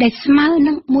ដែលស្មើ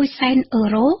នឹង1សែនអឺ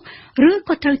រ៉ូឬ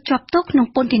ក៏ត្រូវជាប់ទោសក្នុង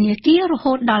ពន្ធនាគាររ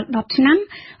ហូតដល់10ឆ្នាំ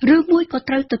ឬមួយក៏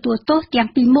ត្រូវទទួលទោសទាំង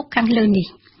ពីរមុខខាងលើនេះ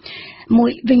មួ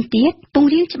យវិញទៀតព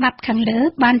ង្រាយច្បាប់ខាងលើ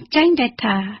បានចែងដែរ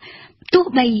ថាទោះ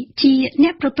បីជាអ្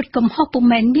នកប្រព្រឹត្តកំហុសពុំ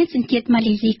មែនមានសញ្ជាតិម៉ា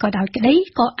ឡេស៊ីក៏ដោយក្តី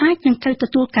ក៏អាចនឹងត្រូវទ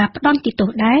ទួលការផ្ដន្ទាទោស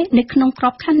ដែរនៅក្នុងក្រ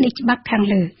បខ័ណ្ឌនៃច្បាប់ខាង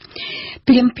លើ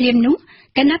ភ្លាមនោះ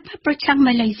គណៈបកប្រឆាំង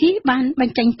ម៉ាឡេស៊ីបានប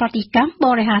ញ្ចេញប្រតិកម្មប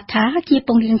រិហាថាជាព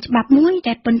ង្រាយច្បាប់មួយ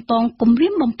ដែលប៉ុនប៉ងគំរា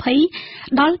មបំភ័យ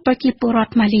ដល់ប្រជាពលរ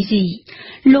ដ្ឋម៉ាឡេស៊ី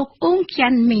លោកអ៊ុងឃា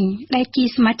នមីងដែលជា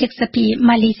សមាជិកសភា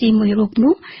ម៉ាឡេស៊ីមួយរូប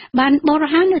នោះបានបរិ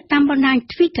ហានៅតាមបណ្ដាញ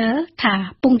Twitter ថា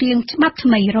ពង្រាយច្បាប់ថ្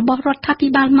មីរបស់រដ្ឋាភិ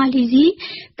បាលម៉ាឡេស៊ី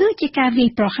គឺជាការវាយ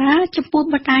ប្រហារចំពោះ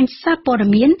បណ្ដាញសារព័ត៌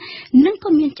មាននិងក៏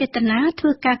មានចេតនាធ្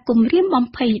វើការគំរាមបំ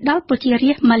ភ័យដល់ប្រជា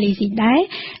រាស្ត្រម៉ាឡេស៊ីដែរ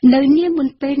នៅនាមុន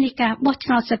ពេលនៃការបោះឆ្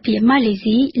នោតសភាម៉ាឡេ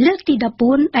ស៊ីលើកទី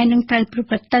14ដែលនឹងត្រូវប្រ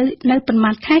ព្រឹត្តទៅនៅប្រមា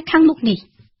ណខែខាងមុខនេះ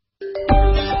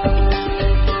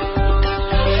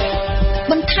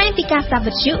បន្ថែមពីការស្ដាប់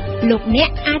វិទ្យុលោកអ្នក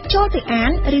អាចចូលទៅអា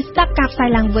នឬស្ដាប់ការផ្សាយ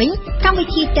ឡើងវិញកម្មវិ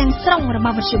ធីទាំងស្រុងរប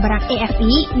ស់វិទ្យុបារាំង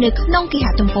RFI នៅក្នុងគេហ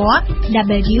ទំព័រ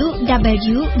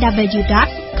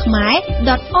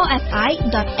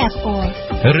www.khmer.orfi.fr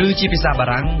ឬជាភាសាបា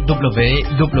រាំង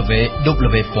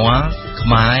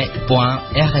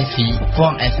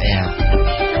www.khmer.rfi.fr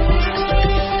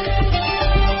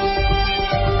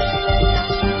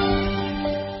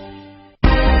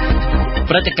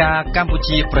ព្រឹត្តិការណ៍កម្ពុ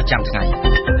ជាប្រចាំថ្ងៃ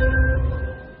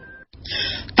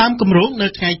តាមគម្រោងនៅ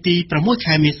ថ្ងៃទី6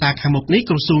ខែមេសាខាងមុខនេះ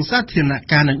ក្រសួងសាធារណ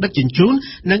ការនិងដឹកជញ្ជូន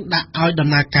នឹងដាក់ឲ្យដំ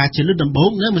ណើរការជាលើកដំបូ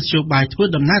ងនៅមធ្យោបាយធ្វើ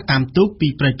ដំណើរតាមទូកពី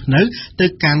ព្រៃភ្នៅទៅ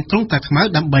កាន់ក្រុងតាខ្មៅ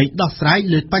ដើម្បីដោះស្រាយ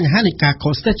លើបញ្ហានៃការកក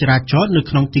ស្ទះចរាចរណ៍នៅ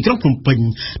ក្នុងទីក្រុងភ្នំពេញ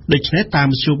ដូច្នេះតាម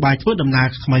មធ្យោបាយធ្វើដំណើរ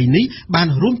ថ្មីនេះបាន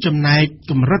រួមចំណែក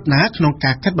កម្រិតណាក្នុង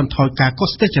ការកាត់បន្ថយការកក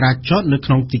ស្ទះចរាចរណ៍នៅ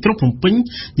ក្នុងទីក្រុងភ្នំពេញ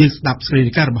យើងស្ដាប់ស្រី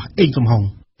រាយការណ៍របស់អេងកំហុង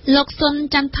លោកសុន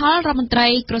ចន្ទថលរដ្ឋមន្ត្រី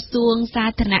ក្រសួងសា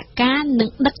ធារណការនិង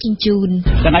ដឹកជញ្ជូន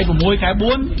ថ្ងៃ6ខែ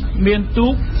4មានទូ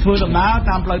កធ្វើដំណើរ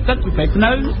តាមផ្លូវទឹកពីព្រៃភ្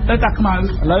នៅទៅតាខ្មៅឥ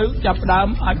ឡូវចាប់ផ្ដើម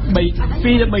អាច2ទៅ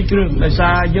3គ្រឿងដោយសា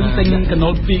រយើងទិញកណូ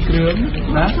ត2គ្រឿង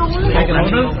ណាហើយកណូត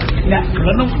នោះអ្នកផ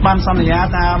លិតនោះបានសន្យា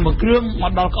ថាមួយគ្រឿងម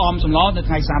កដល់ក្អមសម្លនៅ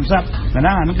ថ្ងៃ30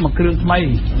ណាអានោះមួយគ្រឿងថ្មី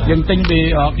យើងទិញពី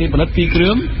គេផលិត2គ្រឿ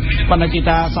ងប៉ុន្តែគេ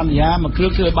ថាសន្យាមួយគ្រឿ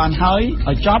ងគឺបានហើយ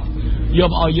ឲ្យចប់យក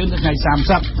មកឲ្យយើងទៅថ្ងៃ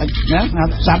30ណា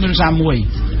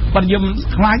31ប៉ុន្តែយើង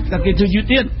ខ្លាចតែគេធ្វើយឺត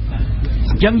ទៀត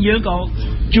អញ្ចឹងយើងក៏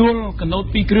ជួលកណូត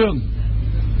2គ្រឿង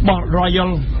បោះ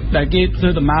Royal ដែលគេធ្វើ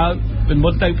ដំណើរពីមុ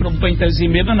នទៅភ្នំពេញទៅសៀ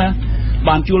មរាបណា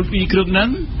បានជួល2គ្រឿងហ្នឹង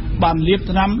បានលាប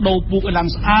ថ្នាំដូរពូកឲ្យឡើង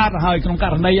ស្អាតហើយក្នុងក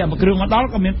រណីមួយគ្រឿងមកដល់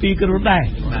ក៏មាន2គ្រឿងដែរ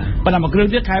ប៉ុន្តែមួយគ្រឿង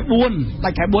ទៀតខែ4ដា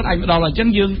ច់ខែ4អាចមកដល់អញ្ចឹង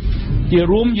យើងជា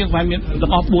រួមយើងបានមានទាំ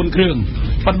ងអស់4គ្រឿង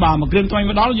ប៉ុន្តែមួយគ្រឿងថ្មី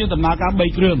មកដល់យើងដំណើរការ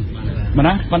3គ្រឿង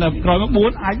ណាប៉ុន្តែក្រោយមក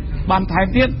4អាចបានថែម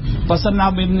ទៀតបើសិនណា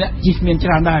មានអ្នកជិះមានច្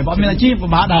រើនដែរបើមានអាជីពពិ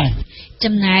បាកដែរ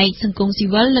ចំណែកសង្គមស៊ី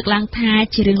វិលលើកឡើងថា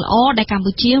ជារឿងល្អដែលកម្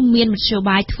ពុជាមានមធ្យោ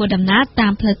បាយធ្វើដំណើរតា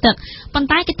មផ្លូវទឹកប៉ុន្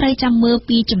តែគេត្រូវចាំមើល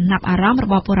ពីចំណាប់អារម្មណ៍រ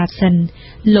បស់ពលរដ្ឋសិន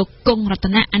លោកគង់រត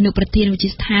នៈអនុប្រធានវិទ្យា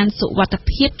ស្ថានសុវត្ថិ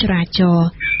ភាពចរាចរណ៍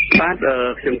បាទ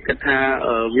ខ្ញុំគិតថា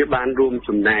វាបានរួម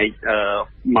ចំណែក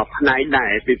មកផ្នែកដែ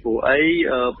រពីព្រោះអី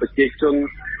ប្រជាជន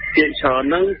ជាច្រើន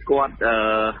ហ្នឹងគាត់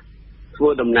ធ្វើ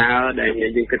ដំណើរដែល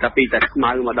យើងគិតថាពីតែខ្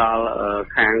មៅមកដល់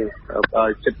ខាង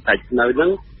ចិត្តតែនៅហ្នឹ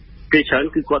ងគេច្រើន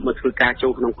គឺគាត់មកធ្វើការចូ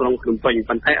លក្នុងក្រុងភ្នំពេញ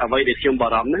ប៉ុន្តែអ្វីដែលខ្ញុំបា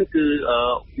រម្ភហ្នឹងគឺ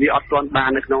វាអត់ទាន់បាន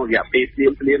នៅក្នុងរយៈពេលភ្លា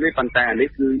មទេប៉ុន្តែអានេះ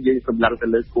គឺយើងសម្លឹងទៅ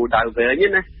លើគោលដៅវែង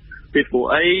ណាពីព្រោះ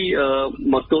អី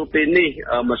មកទល់ពេលនេះ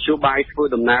មធ្យោបាយធ្វើ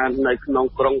ដំណើរនៅក្នុង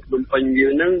ក្រុងភ្នំពេញយើ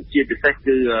ងហ្នឹងជាពិសេស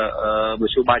គឺម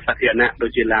ធ្យោបាយសាធារណៈដូ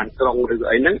ចជាឡានក្រុងឬ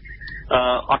អីហ្នឹង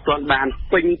អត់ទាន់បាន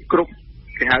ពេញគ្រប់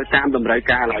គេហៅតាមតម្រូវ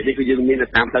ការឡើយនេះគឺយើងមាន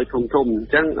តាមផ្លូវធំអ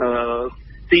ញ្ចឹង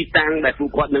ទីតាំងដែលពួក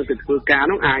គាត់នឹងទៅធ្វើការ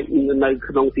នោះអាចនៅ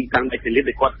ក្នុងទីតាំងដែលគេលៀប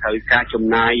ដែលគាត់ត្រូវការចំ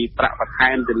ណាយប្រាក់បន្ថែ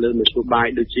មទៅលើមធ្យោបាយ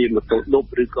ដូចជាម៉ូតូឌុប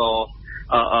ឬក៏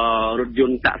រថយ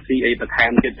ន្តតាក់ស៊ីអីបន្ថែ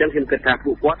មទៀតអញ្ចឹងខ្ញុំគិតថា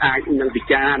ពួកគាត់អាចនឹងពិ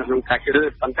ចារណាក្នុងការជ្រើស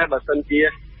ប៉ុន្តែបើសិនជា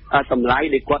តម្លៃ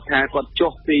ដែលគាត់ថាគាត់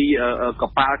ចុះពីក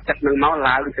ប៉ាល់ទឹកនឹងមក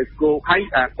ឡើងទៅគោកហើយ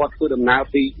គាត់ធ្វើដំណើរ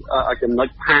ពីចំណុច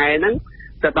ផែហ្នឹង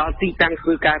ទៅដល់ទីតាំងធ្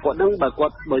វើការគាត់ហ្នឹង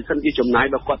បើសិនជាចំណាយ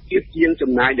បើគាត់ទៀតជាង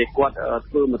ចំណាយដែលគាត់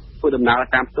ធ្វើដំណើរ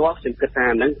តាមផ្ទាល់ខ្ញុំគិតថា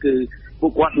ហ្នឹងគឺពួ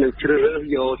កគាត់នឹងជ្រើសរើស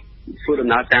យកធ្វើដំ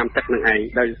ណើរតាមទឹកនឹងឯង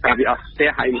ដោយសារវាអត់ស្ទះ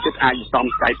ហើយមួយទៀតអាចសំ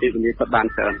ស្កាយពេលវេលាគាត់បាន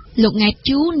ច្រើនលោកង៉ែត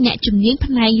ជូអ្នកជំនាញ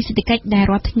ផ្នែកសេដ្ឋកិច្ចដែល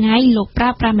រាល់ថ្ងៃលោកប្រើ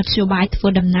ប្រាស់មធ្យោបាយធ្វើ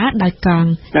ដំណើរដោយកង់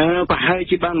ប្រហែល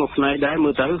ជាបានមកផ្នែកដែរមើ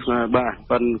លទៅបាទ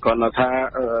ប៉ុន្តែគាត់ថា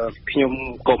ខ្ញុំ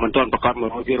ក៏មិនទាន់ប្រកាស 100%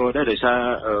ដែរដោយសារ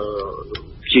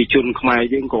ជាជនខ្មែរ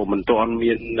យើងក៏មិនទាន់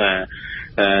មាន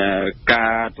កា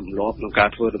រទម្លាប់ក្នុងការ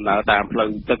ធ្វើដំណើរតាមផ្លូវ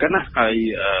ទឹកណាហើយ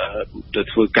ទៅ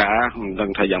ធ្វើការមិនដឹ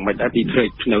ងថាយ៉ាងម៉េចដែរពីព្រៃ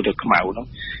ភ្នៅទៅខ្មៅហ្នឹង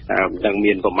មិនដឹង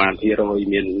មានប្រមាណ%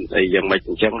មានអីយ៉ាងម៉េច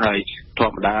អញ្ចឹងហើយធ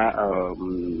ម្មតា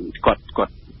គា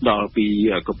ត់ដល់ពី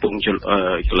កំពង់ក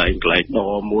ន្លែងដ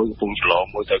មួយកំពង់ច្រឡំ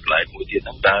មួយទៅកន្លែងមួយទៀតហ្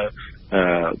នឹងតើ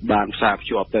បានផ្សារភ្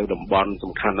ជាប់ទៅតំបន់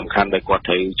សំខាន់ដែលគាត់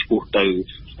ត្រូវឈ្មោះទៅ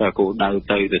គោលដៅ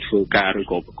ទៅធ្វើការឬ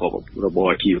ក៏ប្រកបរបរ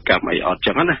អាជីវកម្មអីអត់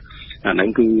ចឹងណាអាហ្នឹង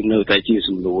គឺនៅតែជា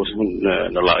សំណួរ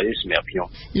នៅឡើយសម្រាប់ខ្ញុំ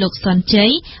លោកសុនជ័យ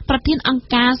ប្រធានអង្គ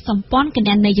ការសម្ព័ន្ធគណ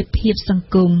នេយ្យភាពសង្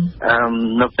គម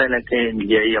នៅពេលដែលគេនិ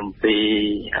យាយអំពី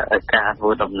ការធ្វើ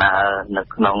ដំណើរនៅ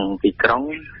ក្នុងទីក្រុង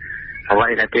អ្វី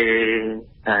ដែលគេ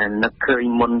នឹកឃើញ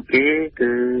មុនគេ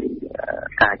គឺ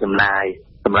ការចំណាយ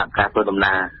សម្រាប់ការធ្វើដំ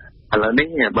ណើរឥឡូវនេះ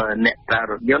បើអ្នកប្រើ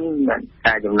រថយន្ត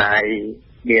ការចំណាយ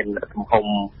មានទំហំ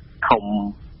ធំ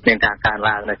មានការកើន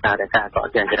ឡើងដោយសារតែការកក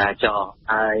ស្ទះចរាចរណ៍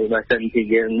ហើយបើសិនជា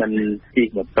យើងមិនជិះ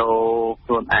ម៉ូតូខ្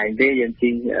លួនឯងទេយើង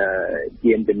ជិះ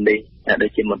យានជំនិះដូ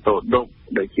ចជាម៉ូតូឌុប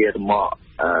ដូចជារមាក់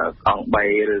កង់3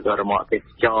ឬក៏រមាក់ទេស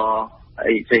ចរ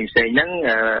អីផ្សេងហ្នឹង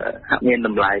ហាក់មានត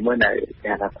ម្លៃមួយដែល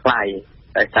គេថាថ្លៃ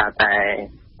ដោយសារតែ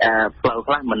ផ្លូវ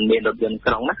ខ្លះมันមានរថយន្ត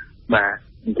ក្រុងណាបាទ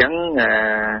អញ្ចឹង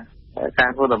កា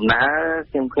រធ្វើដំណើរ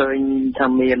ខ្ញុំឃើញថា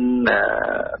មាន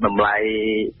តម្លៃ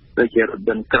ដូចជារថ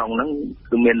យន្តក្រុងហ្នឹង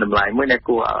គឺមានតម្លៃមួយដែល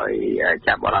គួរឲ្យ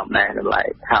ចាប់អារម្មណ៍ដែរតម្លៃ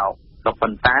ថោកក៏ប៉ុ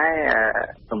ន្តែ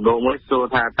សំណួរមួយសួរ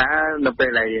ថាតើនៅពេល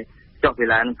ដែលចុះពី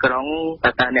ឡានក្រុង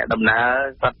តើអ្នកដំណើរ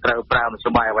គាត់ត្រូវប្រើមធ្យោ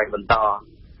បាយអ្វីបន្ត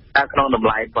តើក្នុងតម្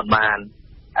លៃប៉ុន្មាន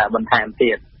បន្ថែម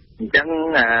ទៀតអញ្ចឹង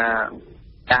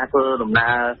ការធ្វើដំណើ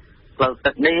រផ្លូវ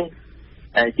ទឹកនេះ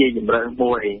ជាជម្រើស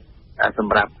មួយស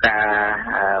ម្រាប់ការ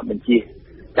បញ្ជា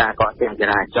ការកកស្ទះច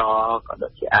រាចរណ៍ក៏ដូ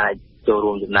ចជាអាចចូល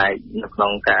រួមចំណែកនៅក្នុ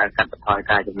ងការកាត់បន្ថយ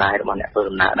ការចំណាយរបស់អ្នកធ្វើ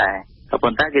ដំណើរដែរក៏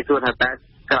ប៉ុន្តែគេសួរថាតើ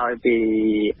ក្រោយពី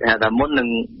ថាមុន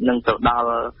នឹងទៅដល់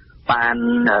បាន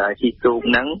ជីកទូក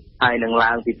ហ្នឹងហើយនឹង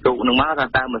ឡើងពីទូកហ្នឹងមកថា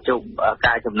តើមកជួប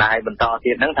ការចំណាយបន្ត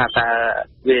ទៀតហ្នឹងថាតើ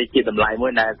វាជាតម្លៃមួ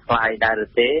យដែលថ្លៃដែរឬ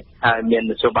ទេហើយមាន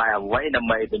នយោបាយអ្វីដើម្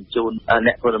បីបញ្ជូន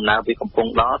អ្នកធ្វើដំណើរពីកំពង់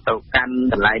ដល់ទៅកាន់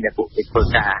កន្លែងដែលពួកគេធ្វើ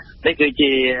ការនេះគឺ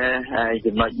ជា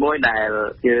ចំណុចមួយដែល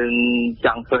យើងច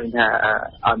ង់ឃើញថា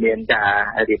ឲ្យមានការ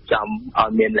រៀបចំឲ្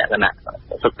យមានលក្ខណៈ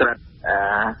សុក្រិត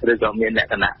ឬក៏មានល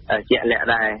ក្ខណៈជាក់លាក់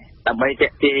ដែរដើម្បីទា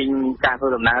ក់ទាញការធ្វើ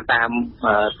ដំណើរតាម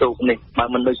ទូកនេះបើ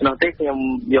មិនដូច្នោះទេខ្ញុំ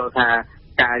យល់ថា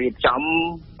ការរៀបចំ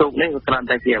ទូកនេះក៏គ្រាន់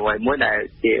តែជាអ្វីមួយដែល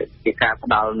ជាការផ្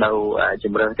ដល់នៅ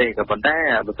ជំរើសទេក៏ប៉ុន្តែ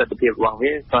ប្រសិទ្ធភាពរបស់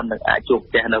វាក៏នឹងអាចជួប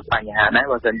ផ្ទះនៅបញ្ហាដែរ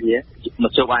បើមិនជាម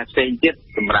កជួបអាចផ្សេងទៀត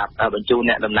សម្រាប់បញ្ជូន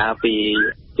អ្នកដំណើរ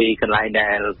ពីកន្លែងដែ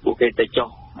លពួកគេទៅចុះ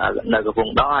នៅកំព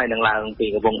ង់ដរហើយនឹងឡើងពី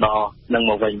កំពង់ដរនឹង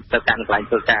មកវិញទៅកាន់កន្លែង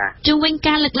ធ្វើការជុំវិញ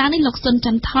ការលើកឡើងនេះលោកសុនច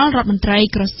ន្ទថលរដ្ឋមន្ត្រី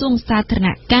ក្រសួងសាធារណ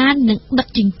ការនិងដឹក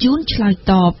ជញ្ជូនឆ្លើយ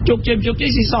តបជោគជ័យ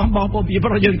ស៊ីសោះបងប្អូនប្រជាប្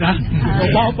រដ្ឋយើងថា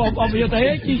បងប្អូនយើងទៅ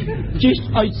ជី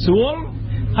ឲ្យស្រួល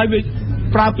ហើយវា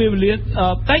ប្រើពេលវេលា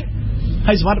តិច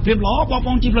ហើយសុវត្ថិភាពល្អបងប្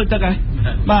អូនជីផ្លូវទឹកហើយ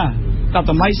បាទតែ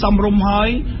តម្លៃសមរម្យហើយ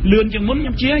លឿនជាងមុនខ្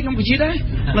ញុំបញ្ជាដែរ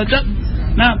ផ្លូវទឹក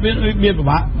ណាវាពិ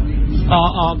បាក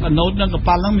កណូតនឹងក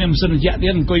ប៉ាល់ហ្នឹងមានម៉ាស៊ីនត្រជាក់ទៀ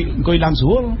តអង្គុយឡើងស្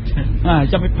រួល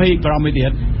ចាំ20ប្រមទៀ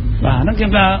តបាទហ្នឹងខ្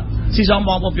ញុំថាស៊ីសំប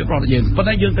ងប្អូនពីប្រទេសយើងប៉ុន្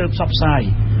តែយើងត្រូវផ្សព្វផ្សាយ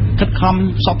ខិតខំ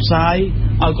ផ្សព្វផ្សាយ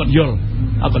ឲ្យគាត់យល់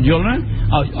ណា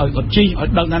ឲ្យគាត់ជិះឲ្យ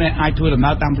ដឹងថាអាចធ្វើដំ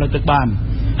ណើរតាមផ្លូវទឹកបាន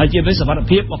ហើយជាពិសេសសុវត្ថិ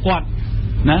ភាពរបស់គាត់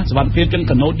ណាសុវត្ថិភាពទាំង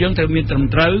កណូតយើងត្រូវមានត្រឹម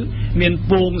ត្រូវមាន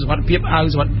ពងសុវត្ថិភាពឲ្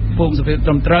យពងសុវត្ថិភាពត្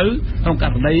រឹមត្រូវក្នុងក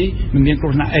រណីមិនមានគ្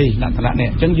រោះថ្នាក់អីលក្ខណៈនេះ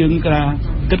អញ្ចឹងយើង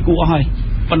គិតគូរអស់ហើយ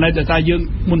ប៉ុន្តែតែយើង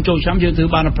មុនចូលឆ្នាំយើងធ្វើ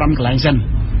បាន5កន្លែងសិន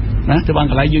ណាធ្វើបាន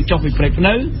កន្លែងយើងចុះពីព្រៃភ្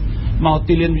នៅមក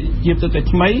ទីលានជាទៅតែ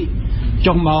ថ្មី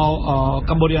ចុះមក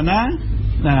កម្ពុជាណា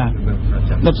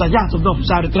ដល់ផ្សារយ៉ាសំដៅផ្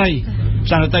សាររាត្រី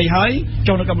ហើយ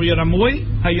ចុះនៅកម្ពុជាណាមួយ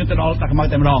ហើយយើងទៅដល់តាខ្មៅ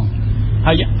តែម្ដង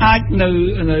ហើយអាចនៅ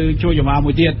ជួយចមា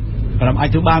មួយទៀតប្រហែលអាច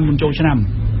ធ្វើបានមុនចូលឆ្នាំ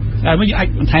តែវិញអាច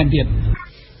បន្ថែមទៀត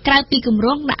ក្រៅពីគម្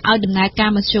រោងដាក់ឲ្យដំណើរកា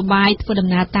រមធ្យោបាយធ្វើដំ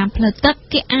ណើរតាមផ្លូវទឹក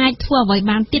គេអាចធ្វើអ្វី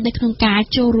បានទៀតនៅក្នុងការ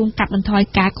ចូលរួមកាត់បន្ថយ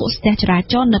ការកកស្ទះចរា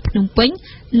ចរណ៍នៅភ្នំពេញ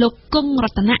លោកគង់រ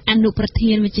តនៈអនុប្រ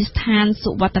ធានវិទ្យាស្ថាន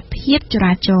សុវត្ថិភាពច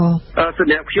រាចរណ៍ស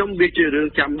ម្រាប់ខ្ញុំវាជារឿង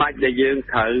ចាំបាច់ដែលយើង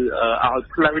ត្រូវឲ្យ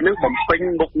ផ្លូវនឹងបំពេញ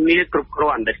មុខងារគ្រប់គ្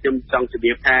រាន់ដែលខ្ញុំចង់ជម្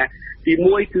រាបថាទី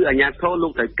1គឺអាជ្ញាធរលោ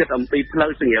កត្រូវគិតអំពីផ្លូវ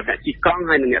សម្រាប់អ្នកជិះកង់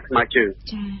ហើយនិងអ្នកថ្មើរជើង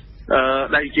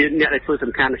ដែលជាអ្នកដែលធ្វើ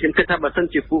សំខាន់ខ្ញុំគិតថាបើសិន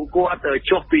ជាពួកគាត់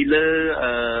ចុះពីលើ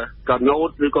កណូត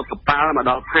ឬក៏កប៉ាល់មក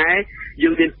ដល់ផែយើ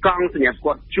ងមានកង់សម្រាប់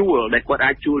គាត់ជួលដែលគាត់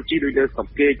អាចជួលជិះដូចនៅស្រុក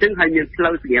គេអញ្ចឹងហើយមានផ្លូ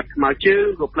វសម្រាប់ថ្មើរជើង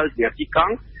ឬផ្លូវសម្រាប់ជិះក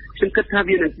ង់ខ្ញុំគិតថា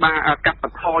វានឹងបានកាត់ប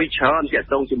ន្ថយច្រើនទាក់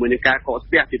ទងជាមួយនឹងការកកស្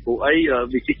ទះពីព្រោះអី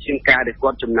វាជាការដែលគា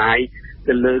ត់ចំណាយ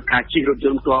ទៅលើការជិះរថយ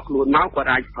ន្តផ្ទាល់ខ្លួនមកគាត់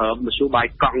អាចប្រើមធ្យោបាយ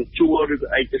កង់ជួលឬក៏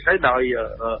អីទៅដោយ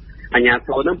អាជ្ញាធ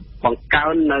រនឹងបង្កើ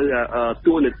ននៅ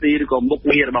ទួលនីតិឬក៏មុខ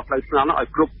ងាររបស់ផ្លូវថ្នល់នោះឲ្យ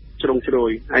គ្រប់ជ្រុងជ្រោ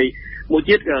យហើយមួយ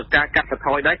ទៀតការកាត់បន្ថ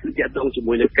យដែរគឺទាក់ទងជា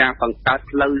មួយនឹងការបង្កើត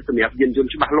ផ្លូវសម្រាប់យានយន្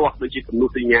តច្បាស់លាស់ដូចជាគំនូស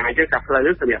សញ្ញាអញ្ចឹងការផ្លូវ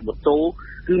នេះសម្រាប់ម៉ូតូ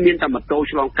គឺមានតែម៉ូតូ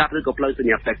ឆ្លងកាត់ឬក៏ផ្លូវស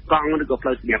ម្រាប់តែកង់ឬក៏ផ្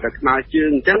លូវសម្រាប់តែថ្មើរជើ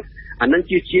ងអញ្ចឹងអានឹង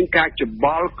ជាការច្ប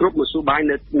ល់គ្រប់មធ្យោបាយ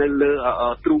នៅលើ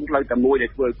ទ្រូងផ្លូវតែមួយដែល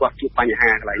ធ្វើឲ្យគាត់ជួបបញ្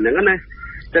ហាកន្លែងហ្នឹងណា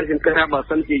ចឹងខ្ញុំគិតថាបើ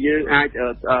សិនជាយើងអាច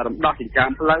រំដោះចិញ្ចើម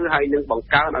ផ្លូវហើយនឹងបង្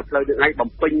កើនឲ្យផ្លូវទាំងឯងបំ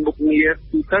ពេញមុខងារ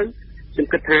ទូទៅខ្ញុំ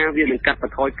គិតថាវានឹងកាត់ប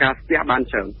ន្ថយការស្ទះបាន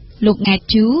ច្រើនលោកណែត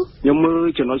ជូខ្ញុំមើល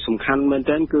ចំណុចសំខាន់មែន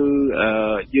ទែនគឺ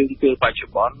យើងពេលបច្ចុ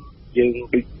ប្បន្នយើង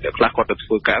ដូចខ្លះគាត់ទៅធ្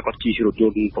វើការគាត់ជិះរថយ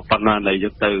ន្តប៉ុណ្ណាដែលយើ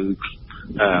ងទៅ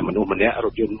មនុស្សម្នាក់រ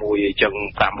ថយន្តមួយអញ្ចឹង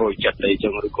570អីអញ្ចឹ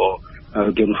ងឬក៏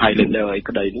យន្ត Highlander អី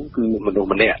ក្តីនោះគឺមនុស្ស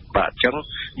ម្នាក់បាទអញ្ចឹង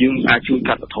យើងអាចជួយ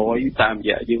កាត់បន្ថយតាមរ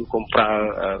យៈយើងកុំប្រើ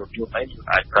រថយន្តអីយើង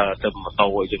អាចប្រើទៅម៉ូតូ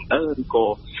អីចឹងទៅឬក៏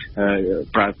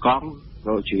ប្រើកង់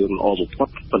ក៏ជាល្អបំផុត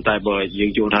ប៉ុន្តែបើយើ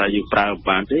ងយល់ថាយើងប្រើ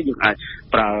បានទេយើងអាច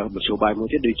ប្រើមធ្យោបាយមួយ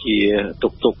ទៀតដូចជា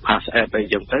ទុក Pass App អី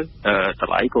ចឹងទៅត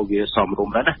ម្លៃក៏វាសមរ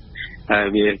ម្យដែរណា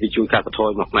វាជួយកាត់បន្ថយ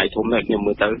មួយផ្នែកធំដែរខ្ញុំ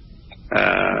មើលទៅ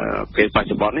ពេលបច្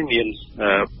ចុប្បន្ននេះមាន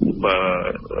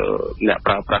អ្នក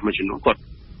ប្រើប្រាស់មួយចំនួនគាត់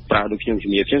ប្រើដូចខ្ញុំ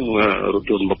ជំរាបចឹងរថ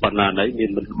យន្តប៉ុណ្ណាណីមាន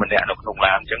ម្នាក់នៅក្នុង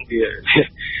ឡានចឹង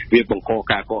វាបង្ក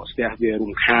ការកកស្ទះវា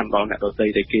រំខានដល់អ្នកដទៃ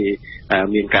ដែលគេ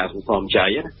មានការសន្សំចៃ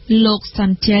ណាលោកស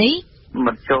ន្ជ័យម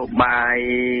ធ្យោបាយ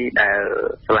ដែល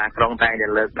សាលាក្រុងតែងតែ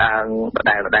លើកឡើង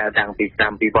ដែលតាំងពីឆ្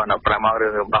នាំ2015មករឿ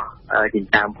ងរំដោះចិ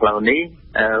ញ្ចើមផ្លូវនេះ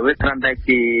វាគ្រាន់តែ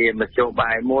ជាមធ្យោ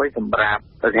បាយមួយសម្រាប់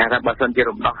ប្រធានថាបើសិនជា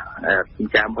រំដោះចិ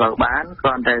ញ្ចើមផ្លូវបានគ្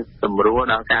រាន់តែសម្រួល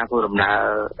ដល់ការធ្វើដំណើរ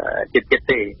ចិត្ត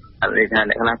ទេអត់ន័យថា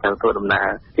អ្នកខ្លះត្រូវធ្វើដំណើរ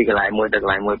ពីកន្លែងមួយទៅក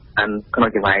ន្លែងមួយក្នុង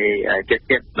ចម្ងាយចិត្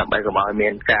តដើម្បីកុំឲ្យមា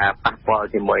នការប៉ះពាល់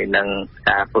ជាមួយនឹង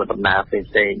ការធ្វើដំណើរផ្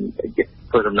សេង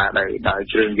ធ្វើដំណើរដោយ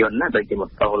គ្រឿងយន្តណាដូចជាម៉ូ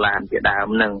តូឡានជាដើម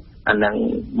ហ្នឹងអាហ្នឹង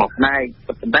មកផ្នែក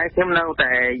ប៉ុន្តែខ្ញុំនៅ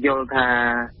តែយល់ថា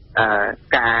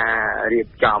ការរៀប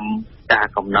ចំការ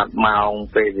កំណត់ម៉ោង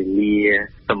ពេលវេលា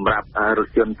សម្រាប់រថ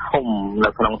យន្តធំនៅ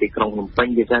ក្នុងទីក្រុងភ្នំពេញ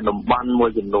ជាតំបន់មួ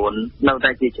យចំនួននៅតែ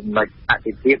ជាចំណុចអ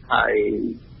តិភិបហើយ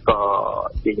ក៏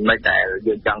ជាចំណុចដែល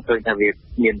យើងចង់ឃើញថាវា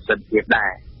មានសិទ្ធិភាពដែ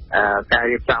រការ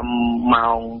រៀបចំម៉ោ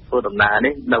ងធ្វើដំណើរ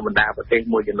នេះនៅបណ្ដាប្រទេស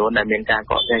មួយចំនួនដែលមានការ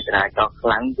កកស្ទះចរាចរណ៍ខ្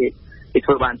លាំងគេធ្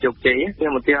វើបានជោគជ័យខ្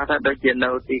ញុំឧទាហរណ៍ថាដូចជានៅ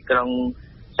ទីក្រុង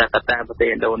ចាកាតាប្រទេស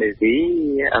ឥណ្ឌូនេស៊ី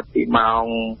ពីម៉ោង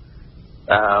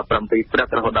7 ព្រឹក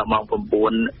រហូតដល់ម៉ោង9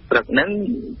ព្រឹកហ្នឹង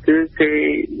គឺគេ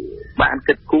បាន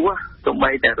គិតគូរទោះ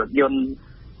បីតែរថយន្ត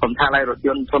ខ្ញុំថាឲ្យរថយ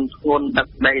ន្តធុនធ្ងន់ដឹក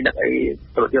ដីដឹកអី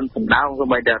រថយន្តសំដៅទោះ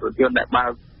បីតែរថយន្តដែលបើ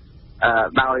ក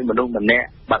ដោយមនុស្សម្នាក់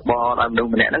បើកបរដោយមនុស្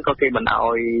សម្នាក់ហ្នឹងក៏គេមិន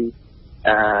ឲ្យ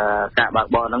ការបើក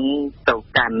បរហ្នឹងទៅ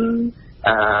កាន់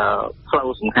ផ្លូវ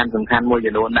សំខាន់មួយ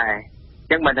ចំនួនដែរអ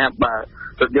ញ្ចឹងបើថាបើរ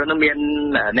ថយន្តហ្នឹងមាន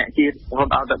អ្នកជិះរហូត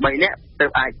ដល់ទៅ3នាក់ទៅ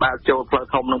អាចបើកចូលផ្លូវ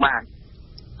ធំហ្នឹងបាន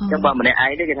អញ្ចឹងបើម្នាក់ឯ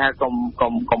ងទេគេថា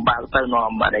កុំបើកទៅ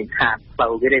នាំអានេះខាតផ្លូ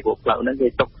វគេទេព្រោះផ្លូវហ្នឹងគេ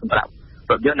ទុកសម្រាប់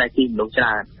រថយន្តដែលជិះមនុស្សច្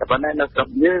រើនតែប៉ុន្តែនៅស្រុក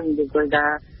យើងឃើញថា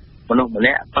មនុស្សម្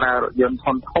នាក់ប្រើរថយន្ត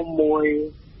ធំមួយ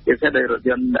ជាពិសេសដោយរថ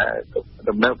យន្ត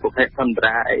ដំណើរប្រភេទធម្ម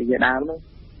តាអីជាដើមហ្នឹង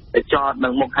ទៅចតនៅ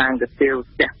មុខហាងកាទៀវ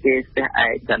ស្ទះគេស្ទះឯ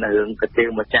កតែនៅរឿងកាទៀវ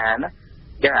មួយចានណា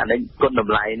អញ្ចឹងអានេះគុណត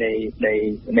ម្លៃ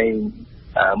នៃ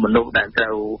មនុស្សដែលត្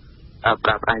រូវប្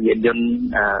រើប្រាស់យានយន្ត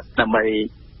ដើម្បី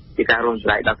ជាការរួមចំ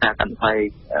ណែកដល់ការកាត់បន្ថយ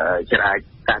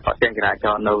ការកកស្ទះចរាច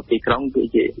រណ៍នៅទីក្រុងគឺ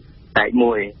ជាតែ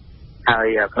មួយហើយ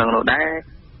ក្នុងនោះដែរ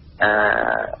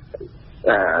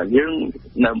យើង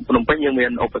នៅភ្នំពេញយើងមា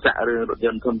នឧបសគ្គរឿងរថយ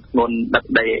ន្តធុនធ្ងន់ដឹក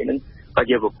ដីហ្នឹងក៏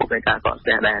ជាប្រភពនៃការកកស្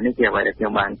ទះដែរនេះជាអ្វីដែលខ្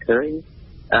ញុំបានឃើញ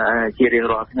ជារៀង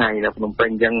រាល់ថ្ងៃនៅភ្នំពេញ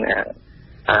អញ្ចឹង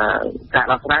ការ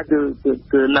ដោះស្រាយ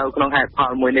គឺនៅក្នុងហេតុផ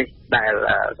លមួយនេះដែល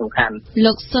សំខាន់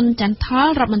លោកសុនចន្ទថល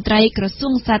រដ្ឋមន្ត្រីក្រសួ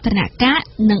ងសាធារណការ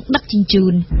និងដឹកជញ្ជូ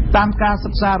នតាមការ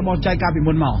សិក្សារបស់ចៅកាលពី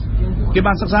មុនមកគេ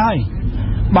បានសិក្សាហើយ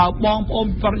បើបងប្អូន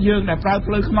ប្រុសយើងដែលប្រើ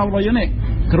ផ្លូវខ្នល់របស់យើងនេះ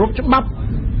គ្រប់ច្បាប់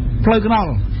ផ្លូវខ្ន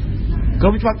ល់គ្រ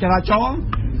ប់ច្បាប់ចរាចរណ៍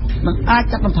នឹងអាច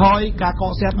កាត់បន្ថយការក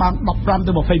កស្ទះបាន15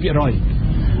ទៅ20%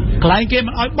កន្លែងគេ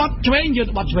មិនឲ្យបត់ឆ្វេងយើង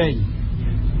ទៅបត់ឆ្វេង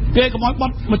គេកុំឲ្យប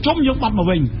ត់មកជុំយើងបត់មក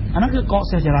វិញអាហ្នឹងគឺកក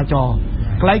ស្ទះចរាចរណ៍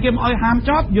កន្លែងគេមិនឲ្យហាម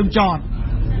ចតយើងចត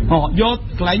យក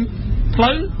កន្លែងផ្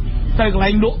លូវទៅកន្លែ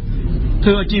ងលក់ធ្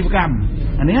វើអាជីវកម្ម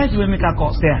អានេះហើយជួយមានការក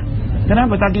កស្ទះតែណា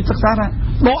បើតាមគេសិក្សាថា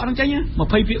ដកហ្នឹងចេញ20%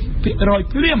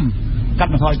ព្រាមកា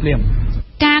ត់បន្ថយព្រាម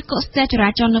ការកកស្ទះចរា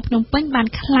ចរណ៍នៅភ្នំពេញបាន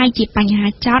ក្លាយជាបញ្ហា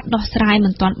ចោទដោះស្រាយមិ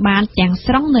នទាន់បានទាំង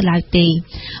ស្រុងនៅឡើយទេ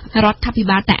រដ្ឋាភិ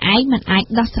បាលតែឯងមិនអាច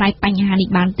ដោះស្រាយបញ្ហានេះ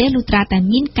បានទេលុះត្រាតែ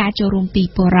មានការចូលរួមពី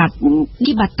ពលរដ្ឋ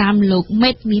នេះបើតាមលោក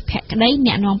មេតមាសភក្តី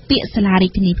អ្នកនាំពាក្យសាលារដ្ឋា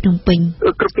ភិបាលភ្នំពេញ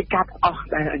គ្រប់ពីការអស់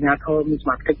ដែលអាជ្ញាធរមានស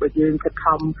មត្ថកិច្ចរបស់យើងខិត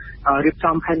ខំរៀប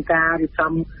ចំផែនការរៀប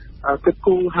ចំគិត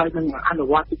គូរហើយនឹងអនុ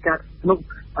វត្តពីការនោះ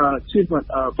ជឿ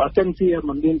បើសិនជា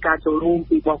មិនមានការចូលរួម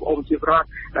ពីបងប្អូនជាពលរដ្ឋ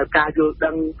ដោយការយល់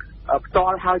ដឹងផ្ទា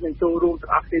ល់ហើយនឹងចូលរួមទាំ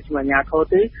ងអស់គ្នាជាមួយអាជ្ញាធរ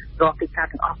ទេរកកិច្ចការ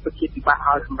ទាំងអស់ប្រជាពិបាក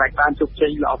ឲ្យសម្រេចបានជោគជ័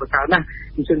យល្អប្រសើរណាស់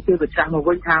អញ្ចឹងគឺប្រចាំមក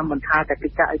វិញថាមិនថាតែកិ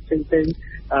ច្ចការអីផ្សេង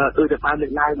ដោយតែបានលើ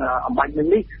កឡើងអំបញ្ញ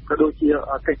នេះក៏ដូចជា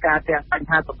កិច្ចការទាំងបញ្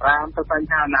ហាសម្រាមទៅបញ្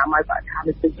ហាអនាម័យបរិស្ថាន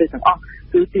ផ្សេងទាំងអស់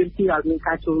គឺទាមទារឲ្យមាន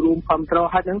ការចូលរួមគ្រប់គ្រង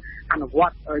ហើយនឹងអនុវ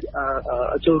ត្ត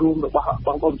ចូលរួមរបស់ប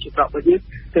ងប្អូនជាប្រវត្តិយើង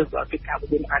គឺកិច្ចការរប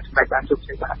ស់យើងអាចសម្រេចបានជោគ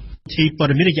ជ័យបានទីព័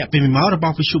ត៌មានរយៈពេល1ម៉ោងរប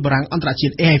ស់វិទ្យុបារាំងអន្តរជា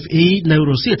តិ RFI នៅ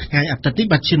រុស្ស៊ីថ្ងៃអាទិត្យនេះ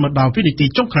បានឈានមកដល់វិនាទី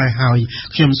ចុងក្រោយហើយ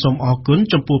ខ្ញុំសូមអរគុណ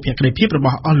ចំពោះភក្ដីភាពរប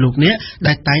ស់អស់លោកអ្នក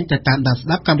ដែលតែងតែតាមដានស្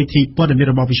ដាប់កម្មវិធីព័ត៌មាន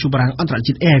របស់វិទ្យុបារាំងអន្តរ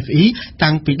ជាតិ RFI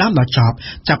តាំងពីដើមដល់ចប់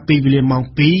ចាប់ពីវេលាម៉ោង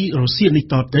2រុស្ស៊ីនេះ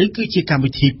តទៅគឺជាកម្ម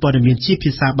វិធីព័ត៌មានជា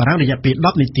ភាសាបារាំងរយៈពេល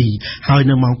10នាទីហើយ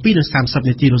នៅម៉ោង2:30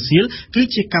នាទីរុស្ស៊ីគឺ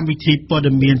ជាកម្មវិធីព័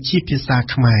ត៌មានជាភាសា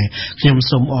ខ្មែរខ្ញុំ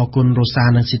សូមអរគុណរ៉ូសា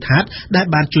និងស៊ីថាតដែល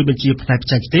បានជួយបញ្ជាផ្នែកប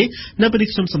ច្ចេកទេសនៅពេលនេះ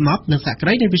ខ្ញុំសំណប់និងសក្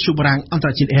តិនៃវិទ្យុបារាំងអន្ត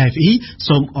រជាតិ RFI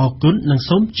សូមអរគុណនិង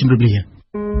សូមជម្រាប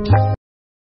លា